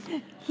 Yes.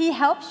 He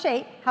helped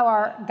shape how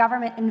our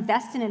government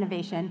invests in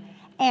innovation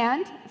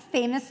and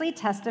famously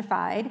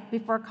testified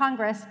before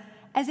Congress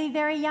as a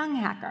very young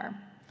hacker.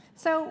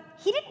 So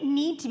he didn't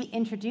need to be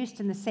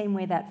introduced in the same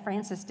way that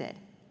Francis did.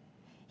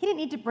 He didn't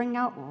need to bring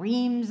out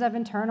reams of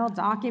internal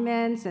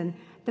documents, and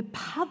the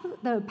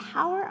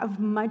power of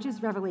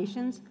Mudge's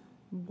revelations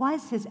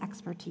was his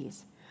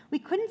expertise. We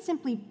couldn't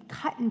simply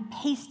cut and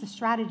paste the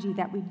strategy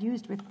that we'd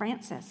used with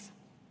Francis.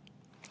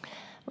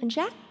 When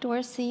Jack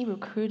Dorsey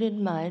recruited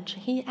Mudge,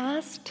 he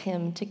asked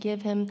him to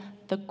give him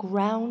the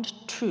ground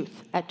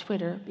truth at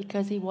Twitter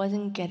because he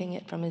wasn't getting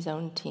it from his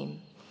own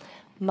team.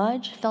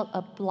 Mudge felt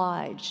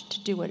obliged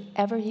to do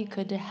whatever he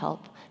could to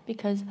help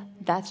because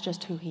that's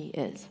just who he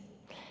is.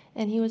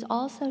 And he was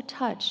also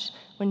touched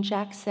when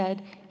Jack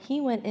said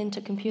he went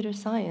into computer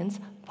science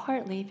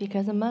partly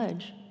because of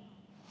Mudge.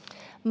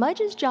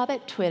 Mudge's job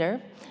at Twitter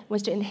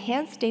was to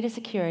enhance data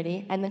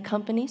security and the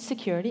company's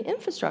security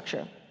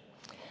infrastructure.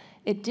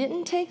 It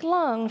didn't take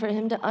long for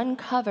him to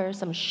uncover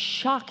some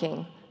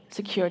shocking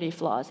security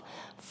flaws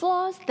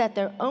that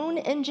their own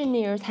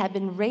engineers had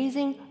been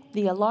raising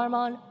the alarm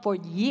on for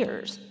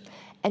years,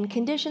 and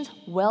conditions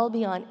well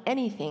beyond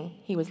anything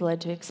he was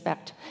led to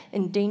expect,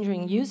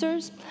 endangering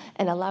users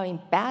and allowing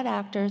bad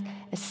actors,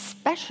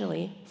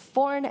 especially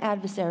foreign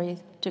adversaries,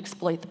 to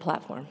exploit the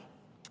platform.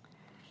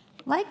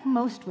 Like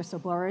most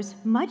whistleblowers,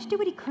 Mudge did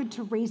what he could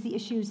to raise the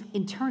issues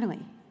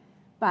internally.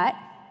 But,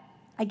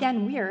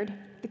 again, weird,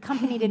 the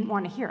company didn't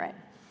want to hear it.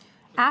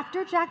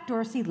 After Jack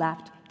Dorsey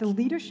left, the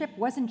leadership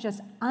wasn't just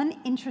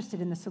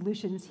uninterested in the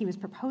solutions he was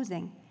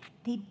proposing,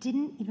 they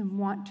didn't even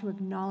want to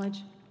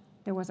acknowledge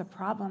there was a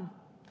problem.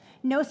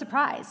 No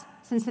surprise,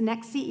 since the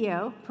next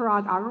CEO,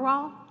 Parag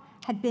Agrawal,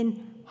 had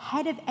been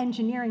head of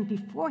engineering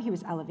before he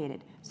was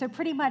elevated. So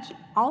pretty much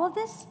all of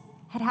this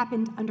had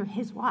happened under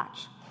his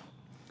watch.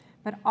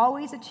 But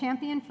always a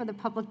champion for the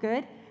public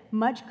good,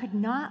 Mudge could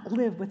not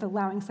live with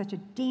allowing such a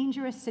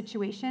dangerous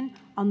situation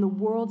on the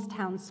world's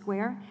town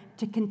square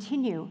to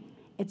continue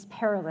its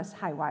perilous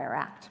high-wire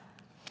act.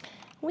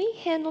 We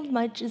handled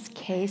Mudge's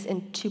case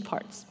in two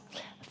parts.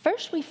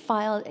 First, we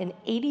filed an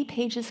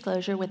 80-page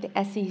disclosure with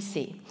the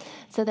SEC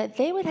so that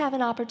they would have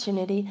an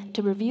opportunity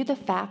to review the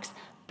facts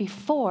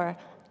before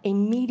a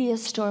media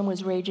storm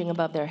was raging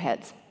above their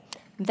heads.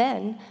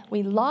 Then,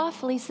 we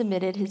lawfully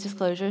submitted his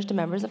disclosures to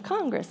members of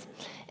Congress,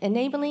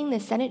 enabling the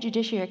Senate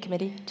Judiciary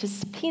Committee to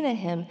subpoena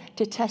him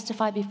to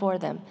testify before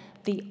them,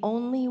 the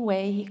only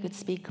way he could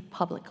speak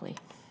publicly.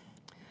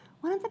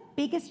 One of the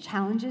biggest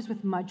challenges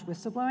with Mudge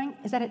whistleblowing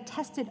is that it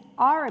tested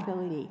our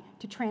ability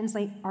to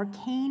translate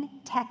arcane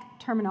tech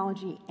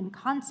terminology and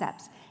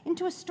concepts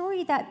into a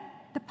story that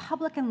the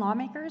public and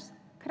lawmakers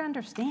could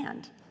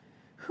understand.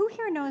 Who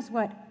here knows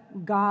what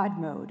God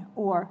mode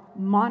or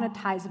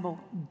monetizable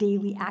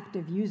daily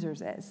active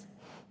users is?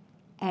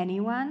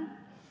 Anyone?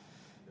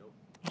 Nope.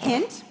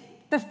 Hint,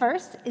 the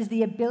first is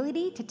the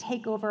ability to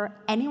take over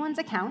anyone's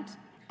account,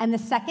 and the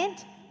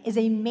second is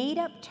a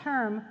made-up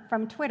term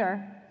from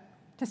Twitter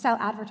to sell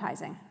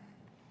advertising.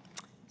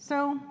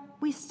 So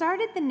we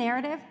started the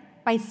narrative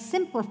by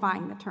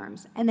simplifying the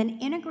terms and then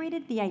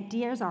integrated the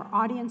ideas our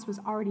audience was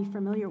already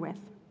familiar with.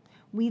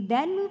 We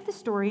then moved the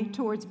story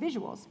towards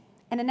visuals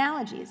and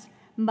analogies.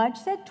 Mudge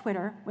said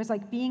Twitter was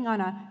like being on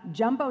a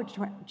jumbo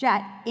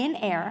jet in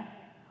air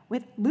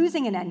with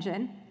losing an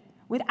engine,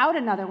 without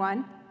another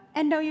one,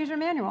 and no user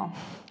manual.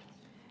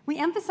 We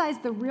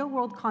emphasized the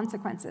real-world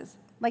consequences,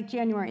 like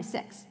January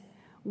 6th.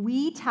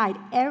 We tied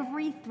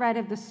every thread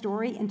of the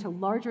story into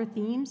larger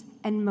themes,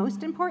 and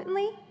most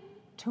importantly,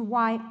 to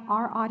why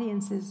our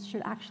audiences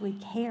should actually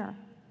care.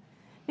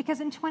 Because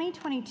in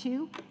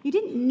 2022, you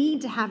didn't need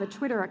to have a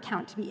Twitter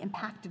account to be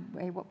impacted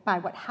by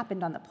what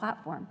happened on the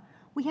platform.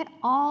 We had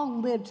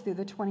all lived through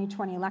the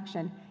 2020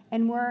 election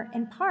and were,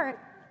 in part,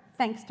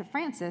 thanks to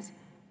Francis,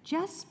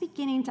 just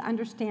beginning to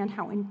understand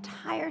how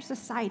entire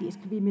societies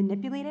could be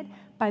manipulated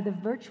by the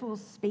virtual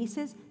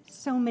spaces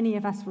so many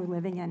of us were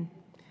living in.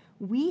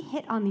 We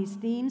hit on these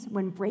themes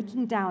when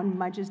breaking down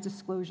Mudge's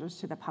disclosures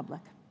to the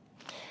public.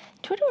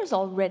 Twitter was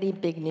already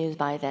big news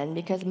by then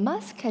because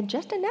Musk had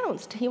just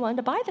announced he wanted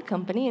to buy the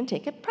company and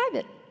take it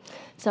private.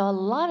 So a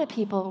lot of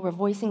people were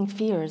voicing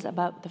fears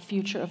about the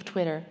future of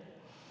Twitter.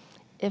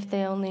 If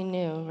they only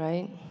knew,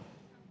 right?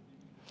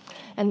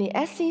 and the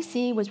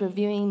SEC was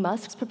reviewing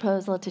Musk's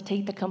proposal to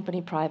take the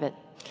company private.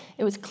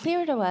 It was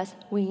clear to us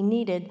we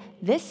needed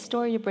this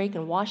story to break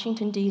in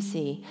Washington,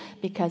 D.C.,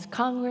 because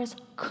Congress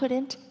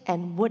couldn't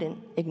and wouldn't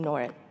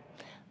ignore it.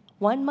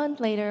 1 month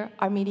later,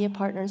 our media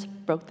partners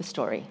broke the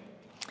story.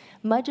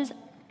 Mudge's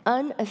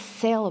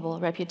unassailable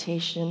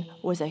reputation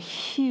was a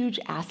huge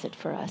asset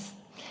for us.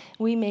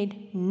 We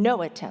made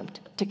no attempt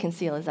to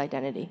conceal his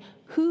identity.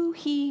 Who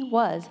he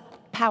was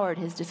powered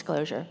his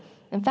disclosure.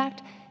 In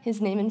fact,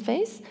 his name and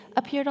face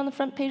appeared on the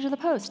front page of the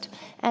Post,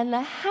 and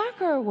the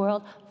hacker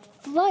world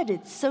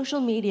flooded social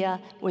media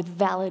with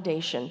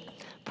validation.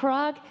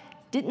 Parag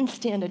didn't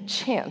stand a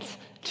chance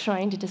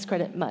trying to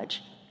discredit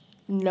Mudge.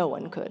 No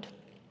one could.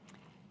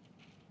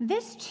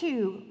 This,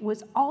 too,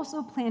 was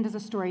also planned as a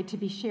story to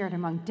be shared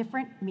among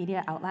different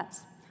media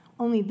outlets.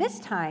 Only this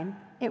time,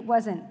 it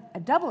wasn't a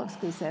double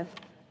exclusive,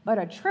 but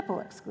a triple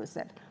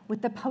exclusive,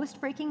 with the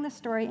Post breaking the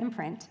story in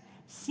print,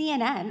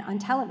 CNN on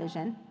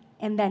television,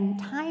 and then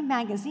Time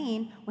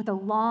magazine with a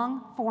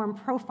long-form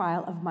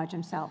profile of Mudge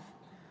himself.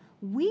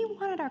 We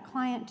wanted our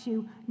client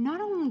to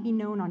not only be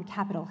known on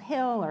Capitol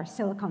Hill or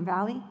Silicon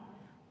Valley,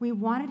 we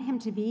wanted him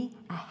to be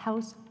a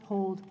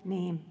household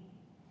name.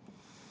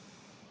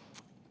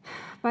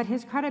 But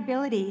his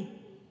credibility,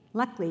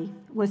 luckily,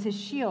 was his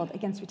shield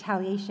against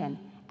retaliation,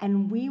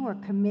 and we were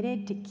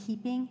committed to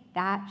keeping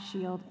that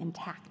shield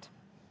intact.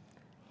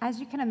 As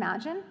you can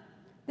imagine,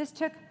 this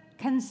took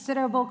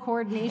considerable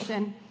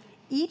coordination.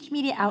 Each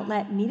media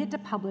outlet needed to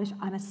publish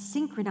on a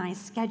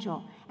synchronized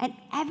schedule, and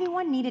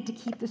everyone needed to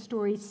keep the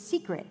story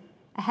secret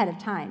ahead of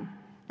time.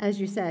 As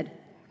you said,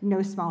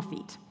 no small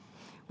feat.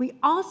 We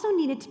also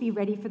needed to be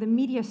ready for the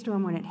media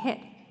storm when it hit.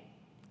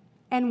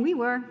 And we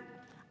were.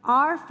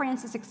 Our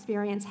Francis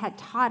experience had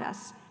taught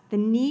us the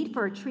need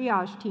for a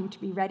triage team to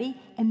be ready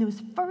in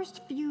those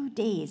first few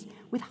days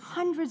with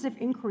hundreds of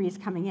inquiries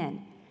coming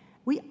in.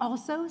 We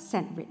also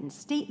sent written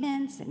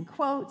statements and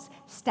quotes,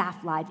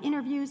 staffed live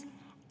interviews,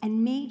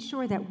 and made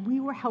sure that we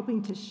were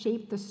helping to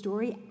shape the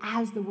story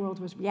as the world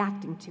was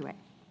reacting to it.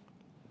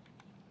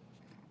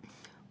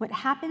 What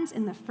happens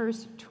in the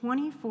first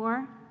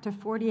 24 to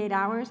 48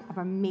 hours of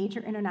a major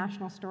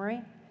international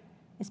story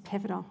is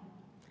pivotal.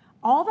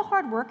 All the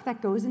hard work that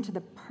goes into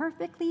the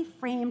perfectly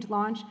framed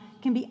launch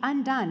can be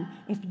undone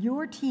if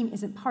your team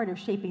isn't part of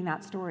shaping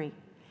that story.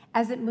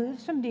 As it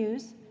moves from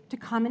news to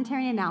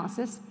commentary and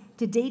analysis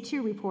to day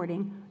 2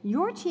 reporting,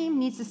 your team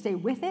needs to stay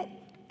with it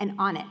and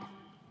on it.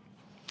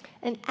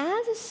 And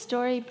as a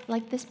story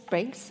like this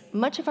breaks,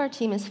 much of our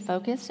team is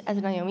focused,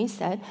 as Naomi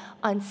said,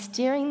 on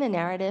steering the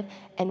narrative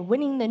and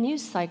winning the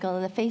news cycle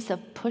in the face of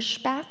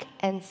pushback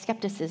and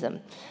skepticism.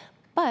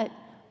 But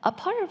a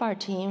part of our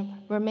team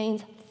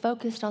remains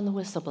focused on the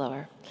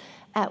whistleblower.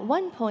 At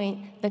one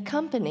point, the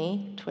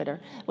company, Twitter,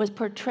 was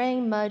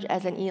portraying Mudge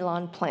as an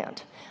Elon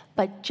plant,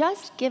 but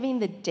just giving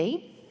the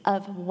date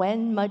of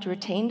when Mudge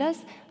retained us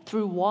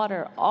threw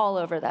water all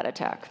over that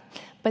attack.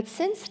 But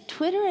since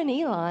Twitter and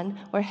Elon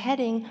were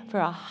heading for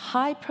a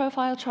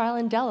high-profile trial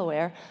in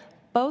Delaware,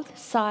 both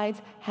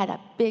sides had a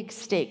big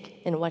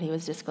stake in what he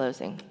was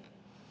disclosing.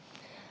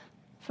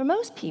 For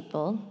most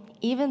people,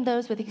 even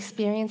those with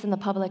experience in the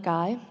public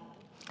eye,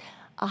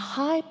 a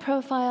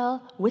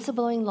high-profile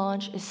whistleblowing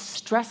launch is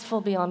stressful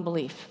beyond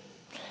belief.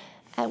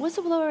 At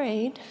Whistleblower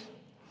Aid,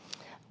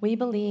 we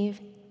believe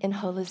in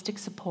holistic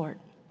support.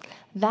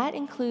 That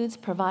includes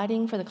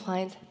providing for the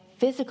client's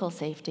physical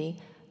safety,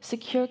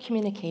 secure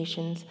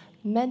communications,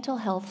 mental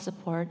health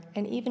support,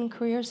 and even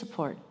career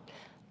support,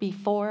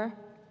 before,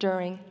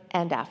 during,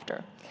 and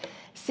after.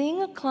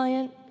 Seeing a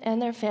client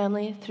and their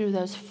family through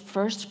those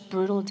first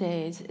brutal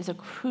days is a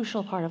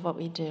crucial part of what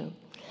we do.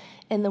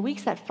 In the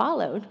weeks that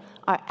followed,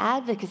 our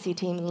advocacy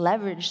team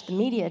leveraged the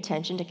media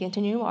attention to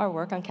continue our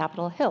work on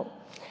Capitol Hill,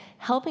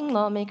 helping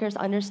lawmakers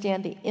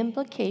understand the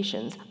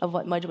implications of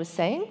what Mudge was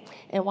saying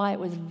and why it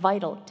was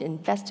vital to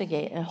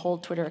investigate and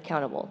hold Twitter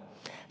accountable.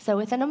 So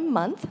within a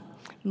month,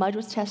 Mudge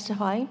was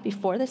testifying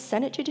before the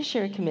Senate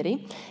Judiciary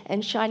Committee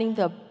and shining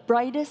the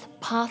brightest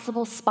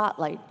possible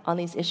spotlight on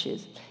these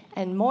issues.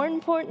 And more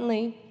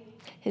importantly,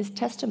 his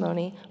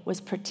testimony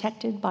was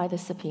protected by the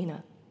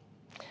subpoena.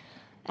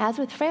 As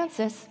with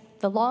Francis,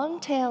 the long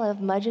tail of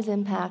Mudge's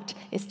impact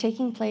is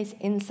taking place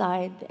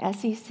inside the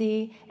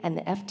SEC and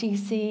the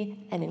FTC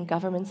and in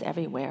governments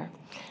everywhere,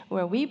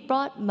 where we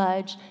brought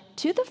Mudge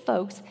to the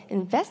folks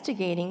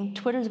investigating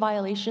Twitter's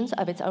violations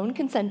of its own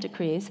consent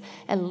decrees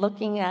and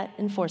looking at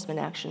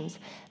enforcement actions.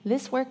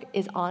 This work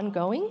is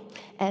ongoing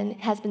and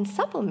has been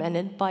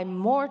supplemented by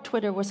more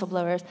Twitter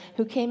whistleblowers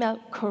who came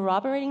out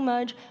corroborating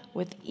Mudge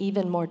with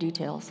even more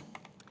details.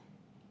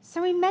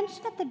 So we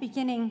mentioned at the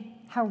beginning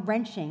how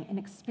wrenching an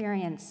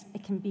experience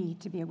it can be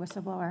to be a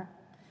whistleblower.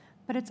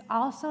 But it's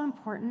also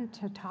important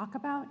to talk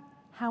about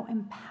how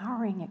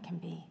empowering it can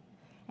be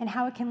and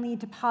how it can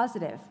lead to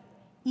positive,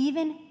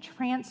 even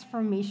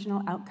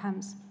transformational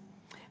outcomes.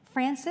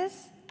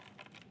 Francis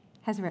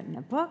has written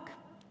a book,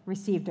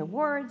 received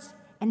awards,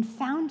 and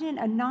founded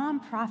a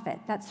nonprofit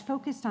that's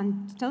focused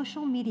on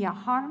social media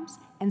harms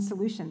and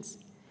solutions.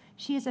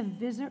 She is a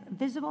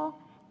visible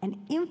an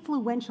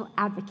influential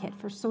advocate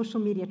for social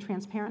media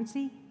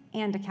transparency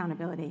and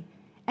accountability.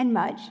 And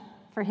Mudge,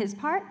 for his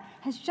part,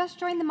 has just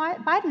joined the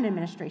Biden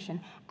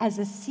administration as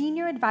a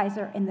senior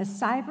advisor in the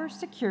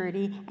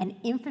Cybersecurity and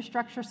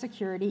Infrastructure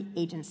Security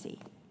Agency.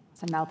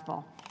 It's a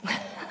mouthful.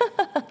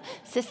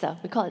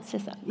 CISA, we call it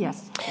CISA.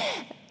 Yes.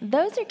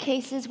 Those are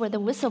cases where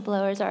the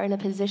whistleblowers are in a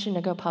position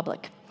to go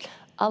public.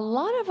 A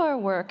lot of our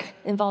work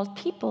involves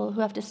people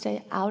who have to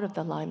stay out of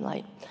the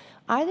limelight,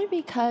 either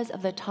because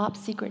of the top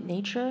secret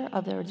nature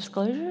of their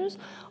disclosures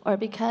or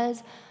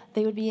because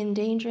they would be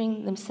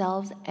endangering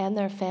themselves and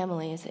their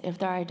families if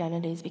their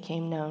identities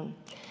became known.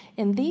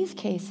 In these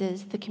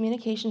cases, the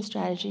communication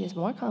strategy is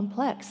more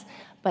complex,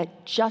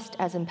 but just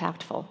as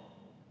impactful.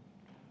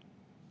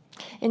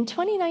 In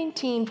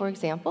 2019, for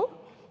example,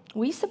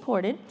 we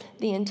supported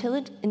the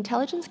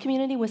intelligence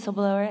community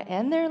whistleblower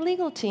and their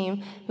legal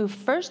team who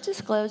first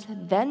disclosed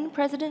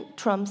then-President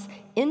Trump's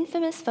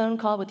infamous phone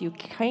call with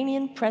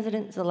Ukrainian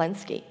President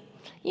Zelensky.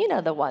 You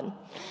know the one,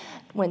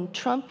 when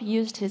Trump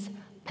used his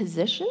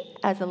position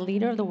as a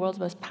leader of the world's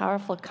most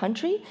powerful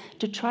country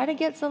to try to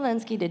get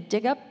Zelensky to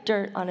dig up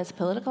dirt on his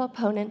political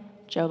opponent,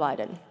 Joe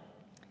Biden.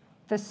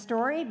 The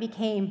story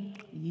became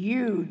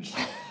huge.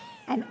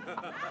 And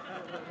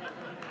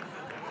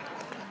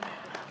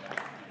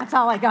that's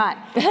all I got.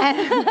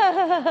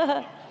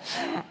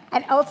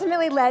 And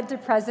ultimately led to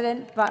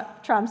President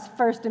Trump's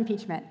first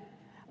impeachment.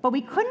 But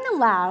we couldn't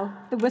allow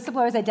the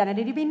whistleblower's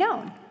identity to be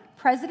known.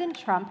 President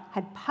Trump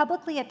had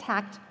publicly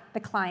attacked the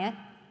client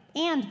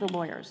and the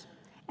lawyers.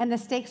 And the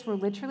stakes were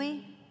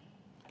literally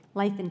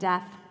life and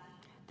death.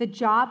 The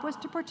job was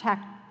to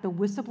protect the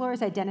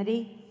whistleblower's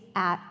identity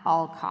at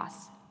all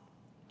costs.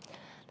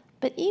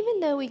 But even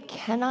though we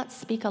cannot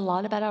speak a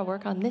lot about our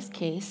work on this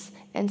case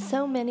and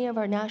so many of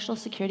our national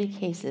security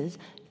cases,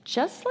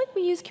 just like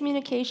we use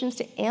communications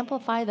to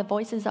amplify the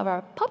voices of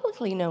our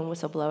publicly known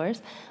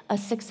whistleblowers, a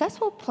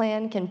successful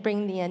plan can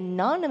bring the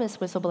anonymous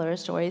whistleblower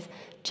stories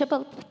to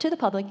the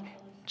public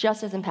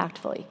just as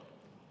impactfully.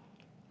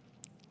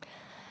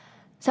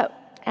 So,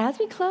 as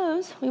we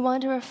close, we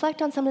want to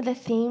reflect on some of the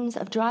themes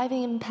of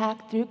driving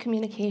impact through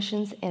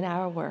communications in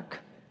our work.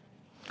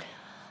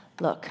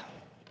 Look,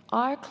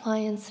 our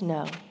clients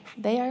know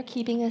they are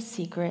keeping a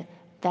secret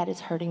that is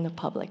hurting the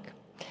public.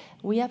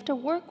 We have to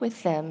work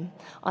with them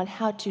on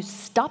how to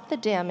stop the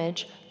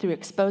damage through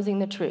exposing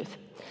the truth.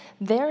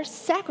 Their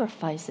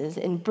sacrifices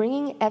in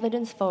bringing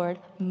evidence forward,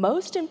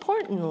 most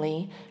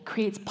importantly,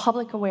 creates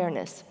public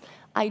awareness.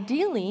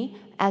 Ideally,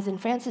 as in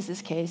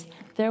Francis's case,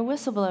 their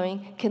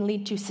whistleblowing can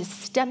lead to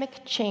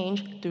systemic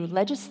change through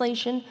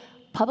legislation,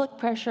 public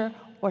pressure,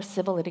 or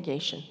civil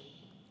litigation.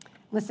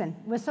 Listen,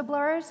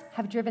 whistleblowers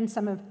have driven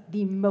some of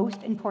the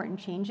most important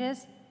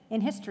changes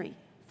in history,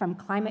 from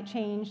climate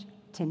change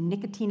to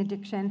nicotine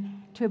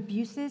addiction to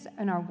abuses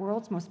in our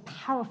world's most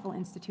powerful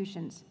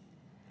institutions.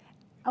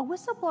 A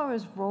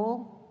whistleblower's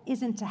role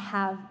isn't to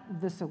have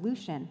the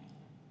solution,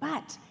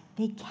 but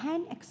they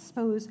can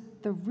expose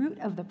the root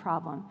of the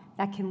problem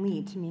that can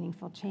lead to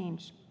meaningful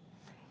change.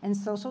 And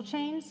social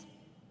change,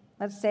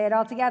 let's say it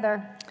all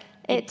together.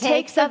 It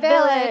takes a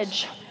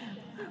village.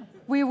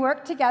 We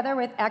work together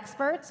with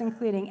experts,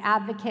 including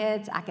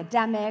advocates,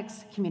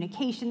 academics,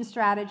 communication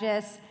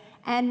strategists,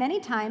 and many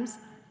times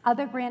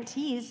other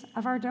grantees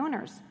of our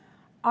donors.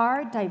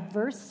 Our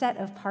diverse set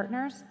of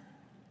partners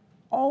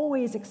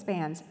always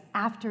expands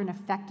after an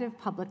effective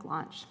public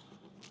launch.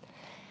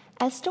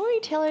 As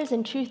storytellers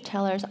and truth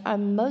tellers, our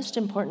most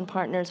important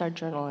partners are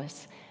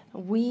journalists.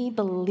 We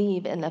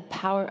believe in the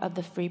power of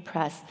the free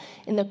press,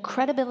 in the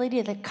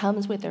credibility that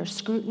comes with their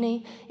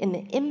scrutiny, in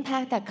the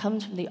impact that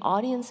comes from the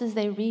audiences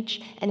they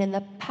reach, and in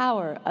the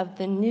power of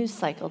the news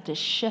cycle to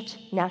shift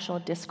national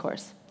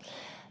discourse.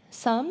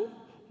 Some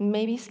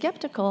may be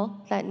skeptical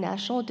that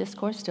national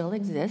discourse still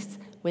exists,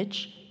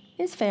 which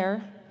is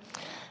fair.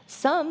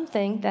 Some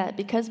think that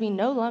because we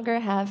no longer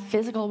have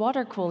physical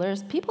water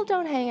coolers, people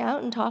don't hang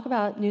out and talk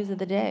about news of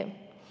the day.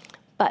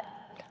 But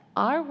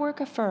our work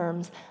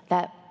affirms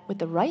that with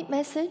the right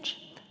message,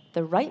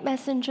 the right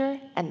messenger,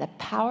 and the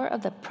power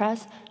of the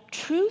press,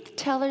 truth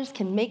tellers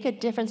can make a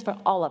difference for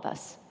all of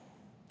us.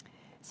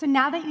 So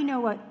now that you know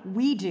what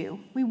we do,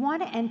 we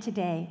want to end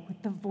today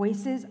with the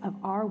voices of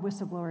our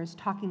whistleblowers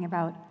talking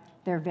about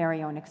their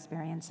very own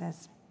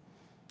experiences.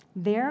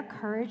 Their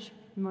courage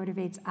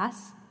motivates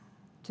us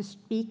to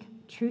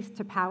speak truth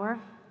to power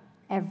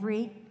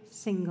every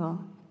single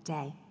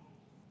day.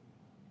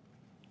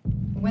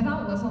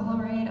 Without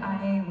Whistleblower Aid,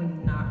 I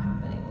would not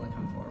have been able to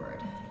come forward.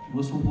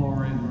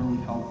 Whistleblower Aid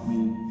really helped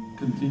me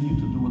continue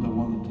to do what I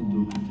wanted to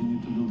do,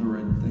 continue to do the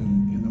right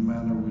thing in a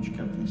manner which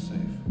kept me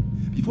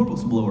safe. Before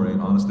Whistleblower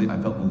Aid, honestly,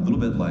 I felt a little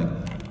bit like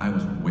I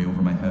was way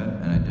over my head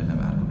and I didn't have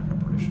adequate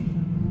preparation.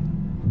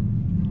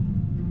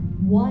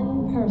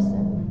 One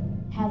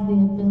person has the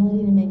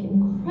ability to make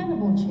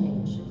incredible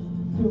change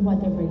through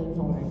what they're bringing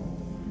forward.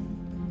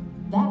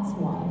 That's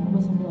why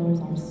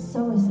whistleblowers are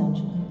so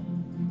essential.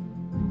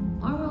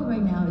 Our world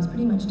right now is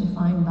pretty much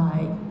defined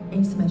by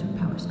asymmetric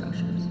power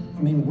structures.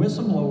 I mean,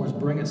 whistleblowers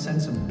bring a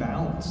sense of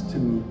balance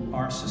to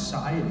our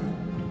society.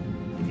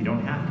 If you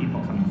don't have to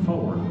people coming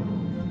forward,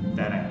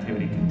 that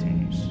activity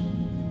continues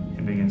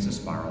and begins to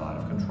spiral out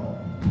of control.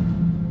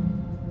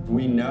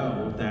 We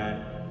know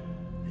that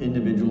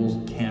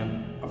individuals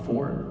can't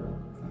afford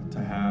to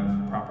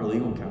have proper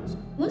legal counsel.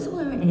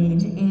 Whistleblower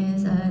Aid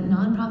is a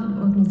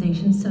nonprofit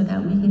organization so that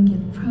we can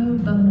give pro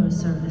bono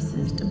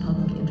services to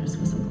public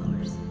interest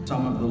whistleblowers.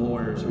 Some of the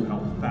lawyers who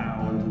helped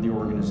found the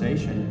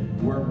organization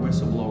were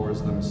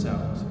whistleblowers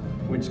themselves,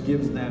 which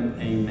gives them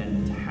a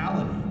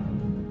mentality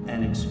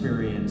and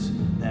experience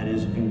that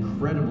is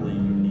incredibly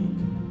unique.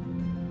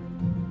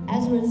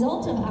 As a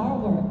result of our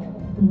work,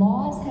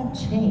 laws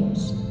have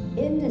changed,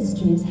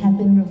 industries have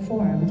been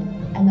reformed,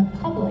 and the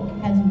public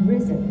has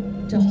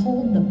risen to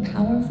hold the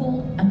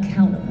powerful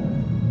accountable.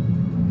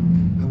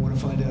 I want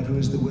to find out who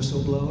is the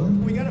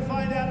whistleblower. We got to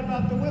find out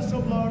about the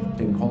whistleblower.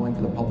 In calling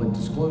for the public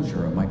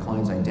disclosure of my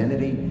client's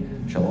identity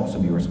shall also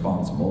be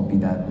responsible, be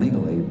that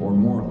legally or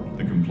morally.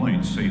 The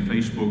complaints say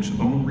Facebook's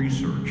own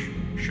research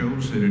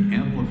shows that it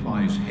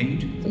amplifies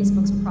hate.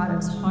 Facebook's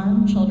products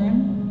harm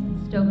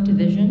children, stoke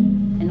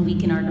division, and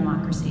weaken our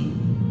democracy.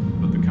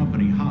 But the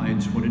company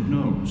hides what it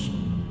knows.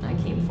 I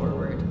came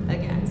forward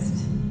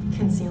against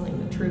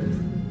concealing the truth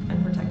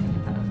and protecting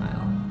a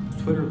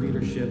pedophile. Twitter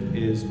leadership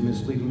is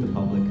misleading the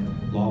public,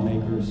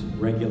 lawmakers,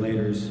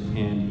 regulators,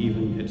 and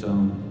even its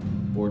own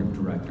board of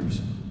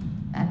directors.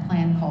 That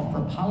plan called for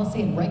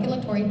policy and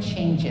regulatory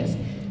changes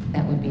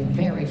that would be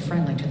very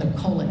friendly to the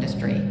coal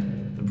industry.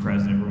 The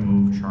president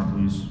removed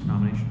Sharpley's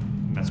nomination.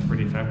 That's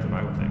pretty effective,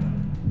 I would think.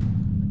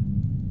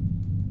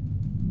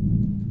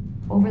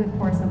 Over the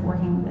course of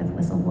working with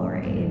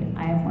Whistleblower Aid,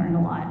 I have learned a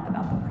lot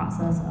about the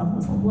process of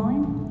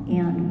whistleblowing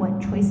and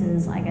what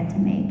choices I get to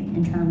make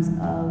in terms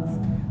of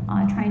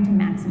trying to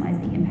maximize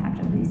the impact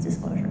of these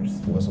disclosures.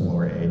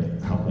 Whistleblower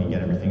Aid helped me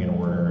get everything in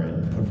order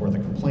and put forth a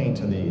complaint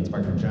to the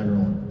Inspector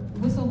General.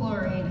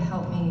 Whistleblower Aid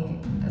helped me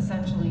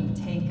essentially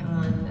take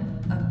on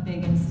a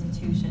big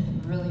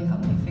institution, really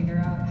helped me figure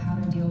out how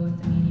to deal with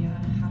the media,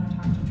 how to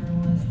talk to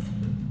journalists.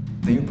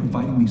 They are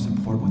providing me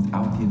support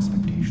without the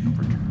expectation of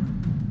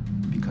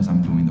return, because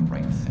I'm doing the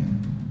right thing.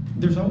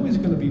 There's always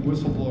going to be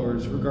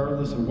whistleblowers,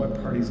 regardless of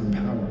what party's in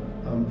power.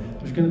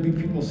 There's going to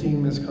be people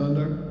seeing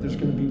misconduct. There's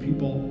going to be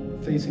people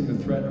facing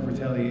the threat of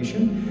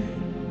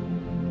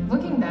retaliation.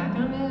 Looking back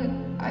on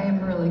it, I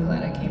am really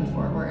glad I came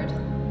forward.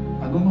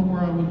 I don't know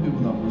where I would be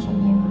without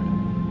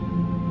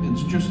Whistleblower Aid.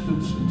 It's just,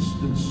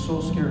 it's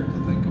so scary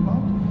to think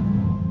about.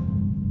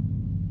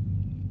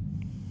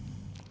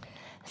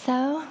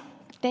 So,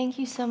 thank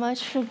you so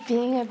much for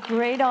being a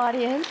great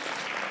audience.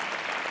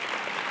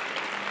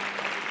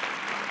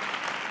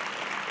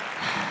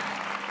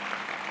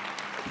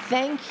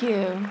 Thank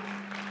you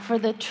for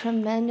the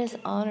tremendous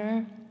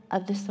honor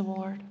of this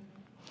award.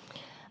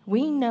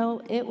 We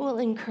know it will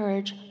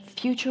encourage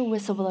future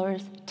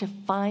whistleblowers to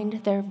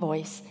find their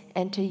voice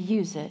and to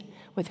use it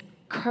with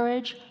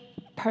courage,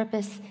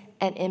 purpose,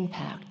 and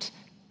impact.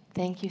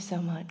 Thank you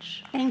so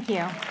much. Thank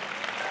you.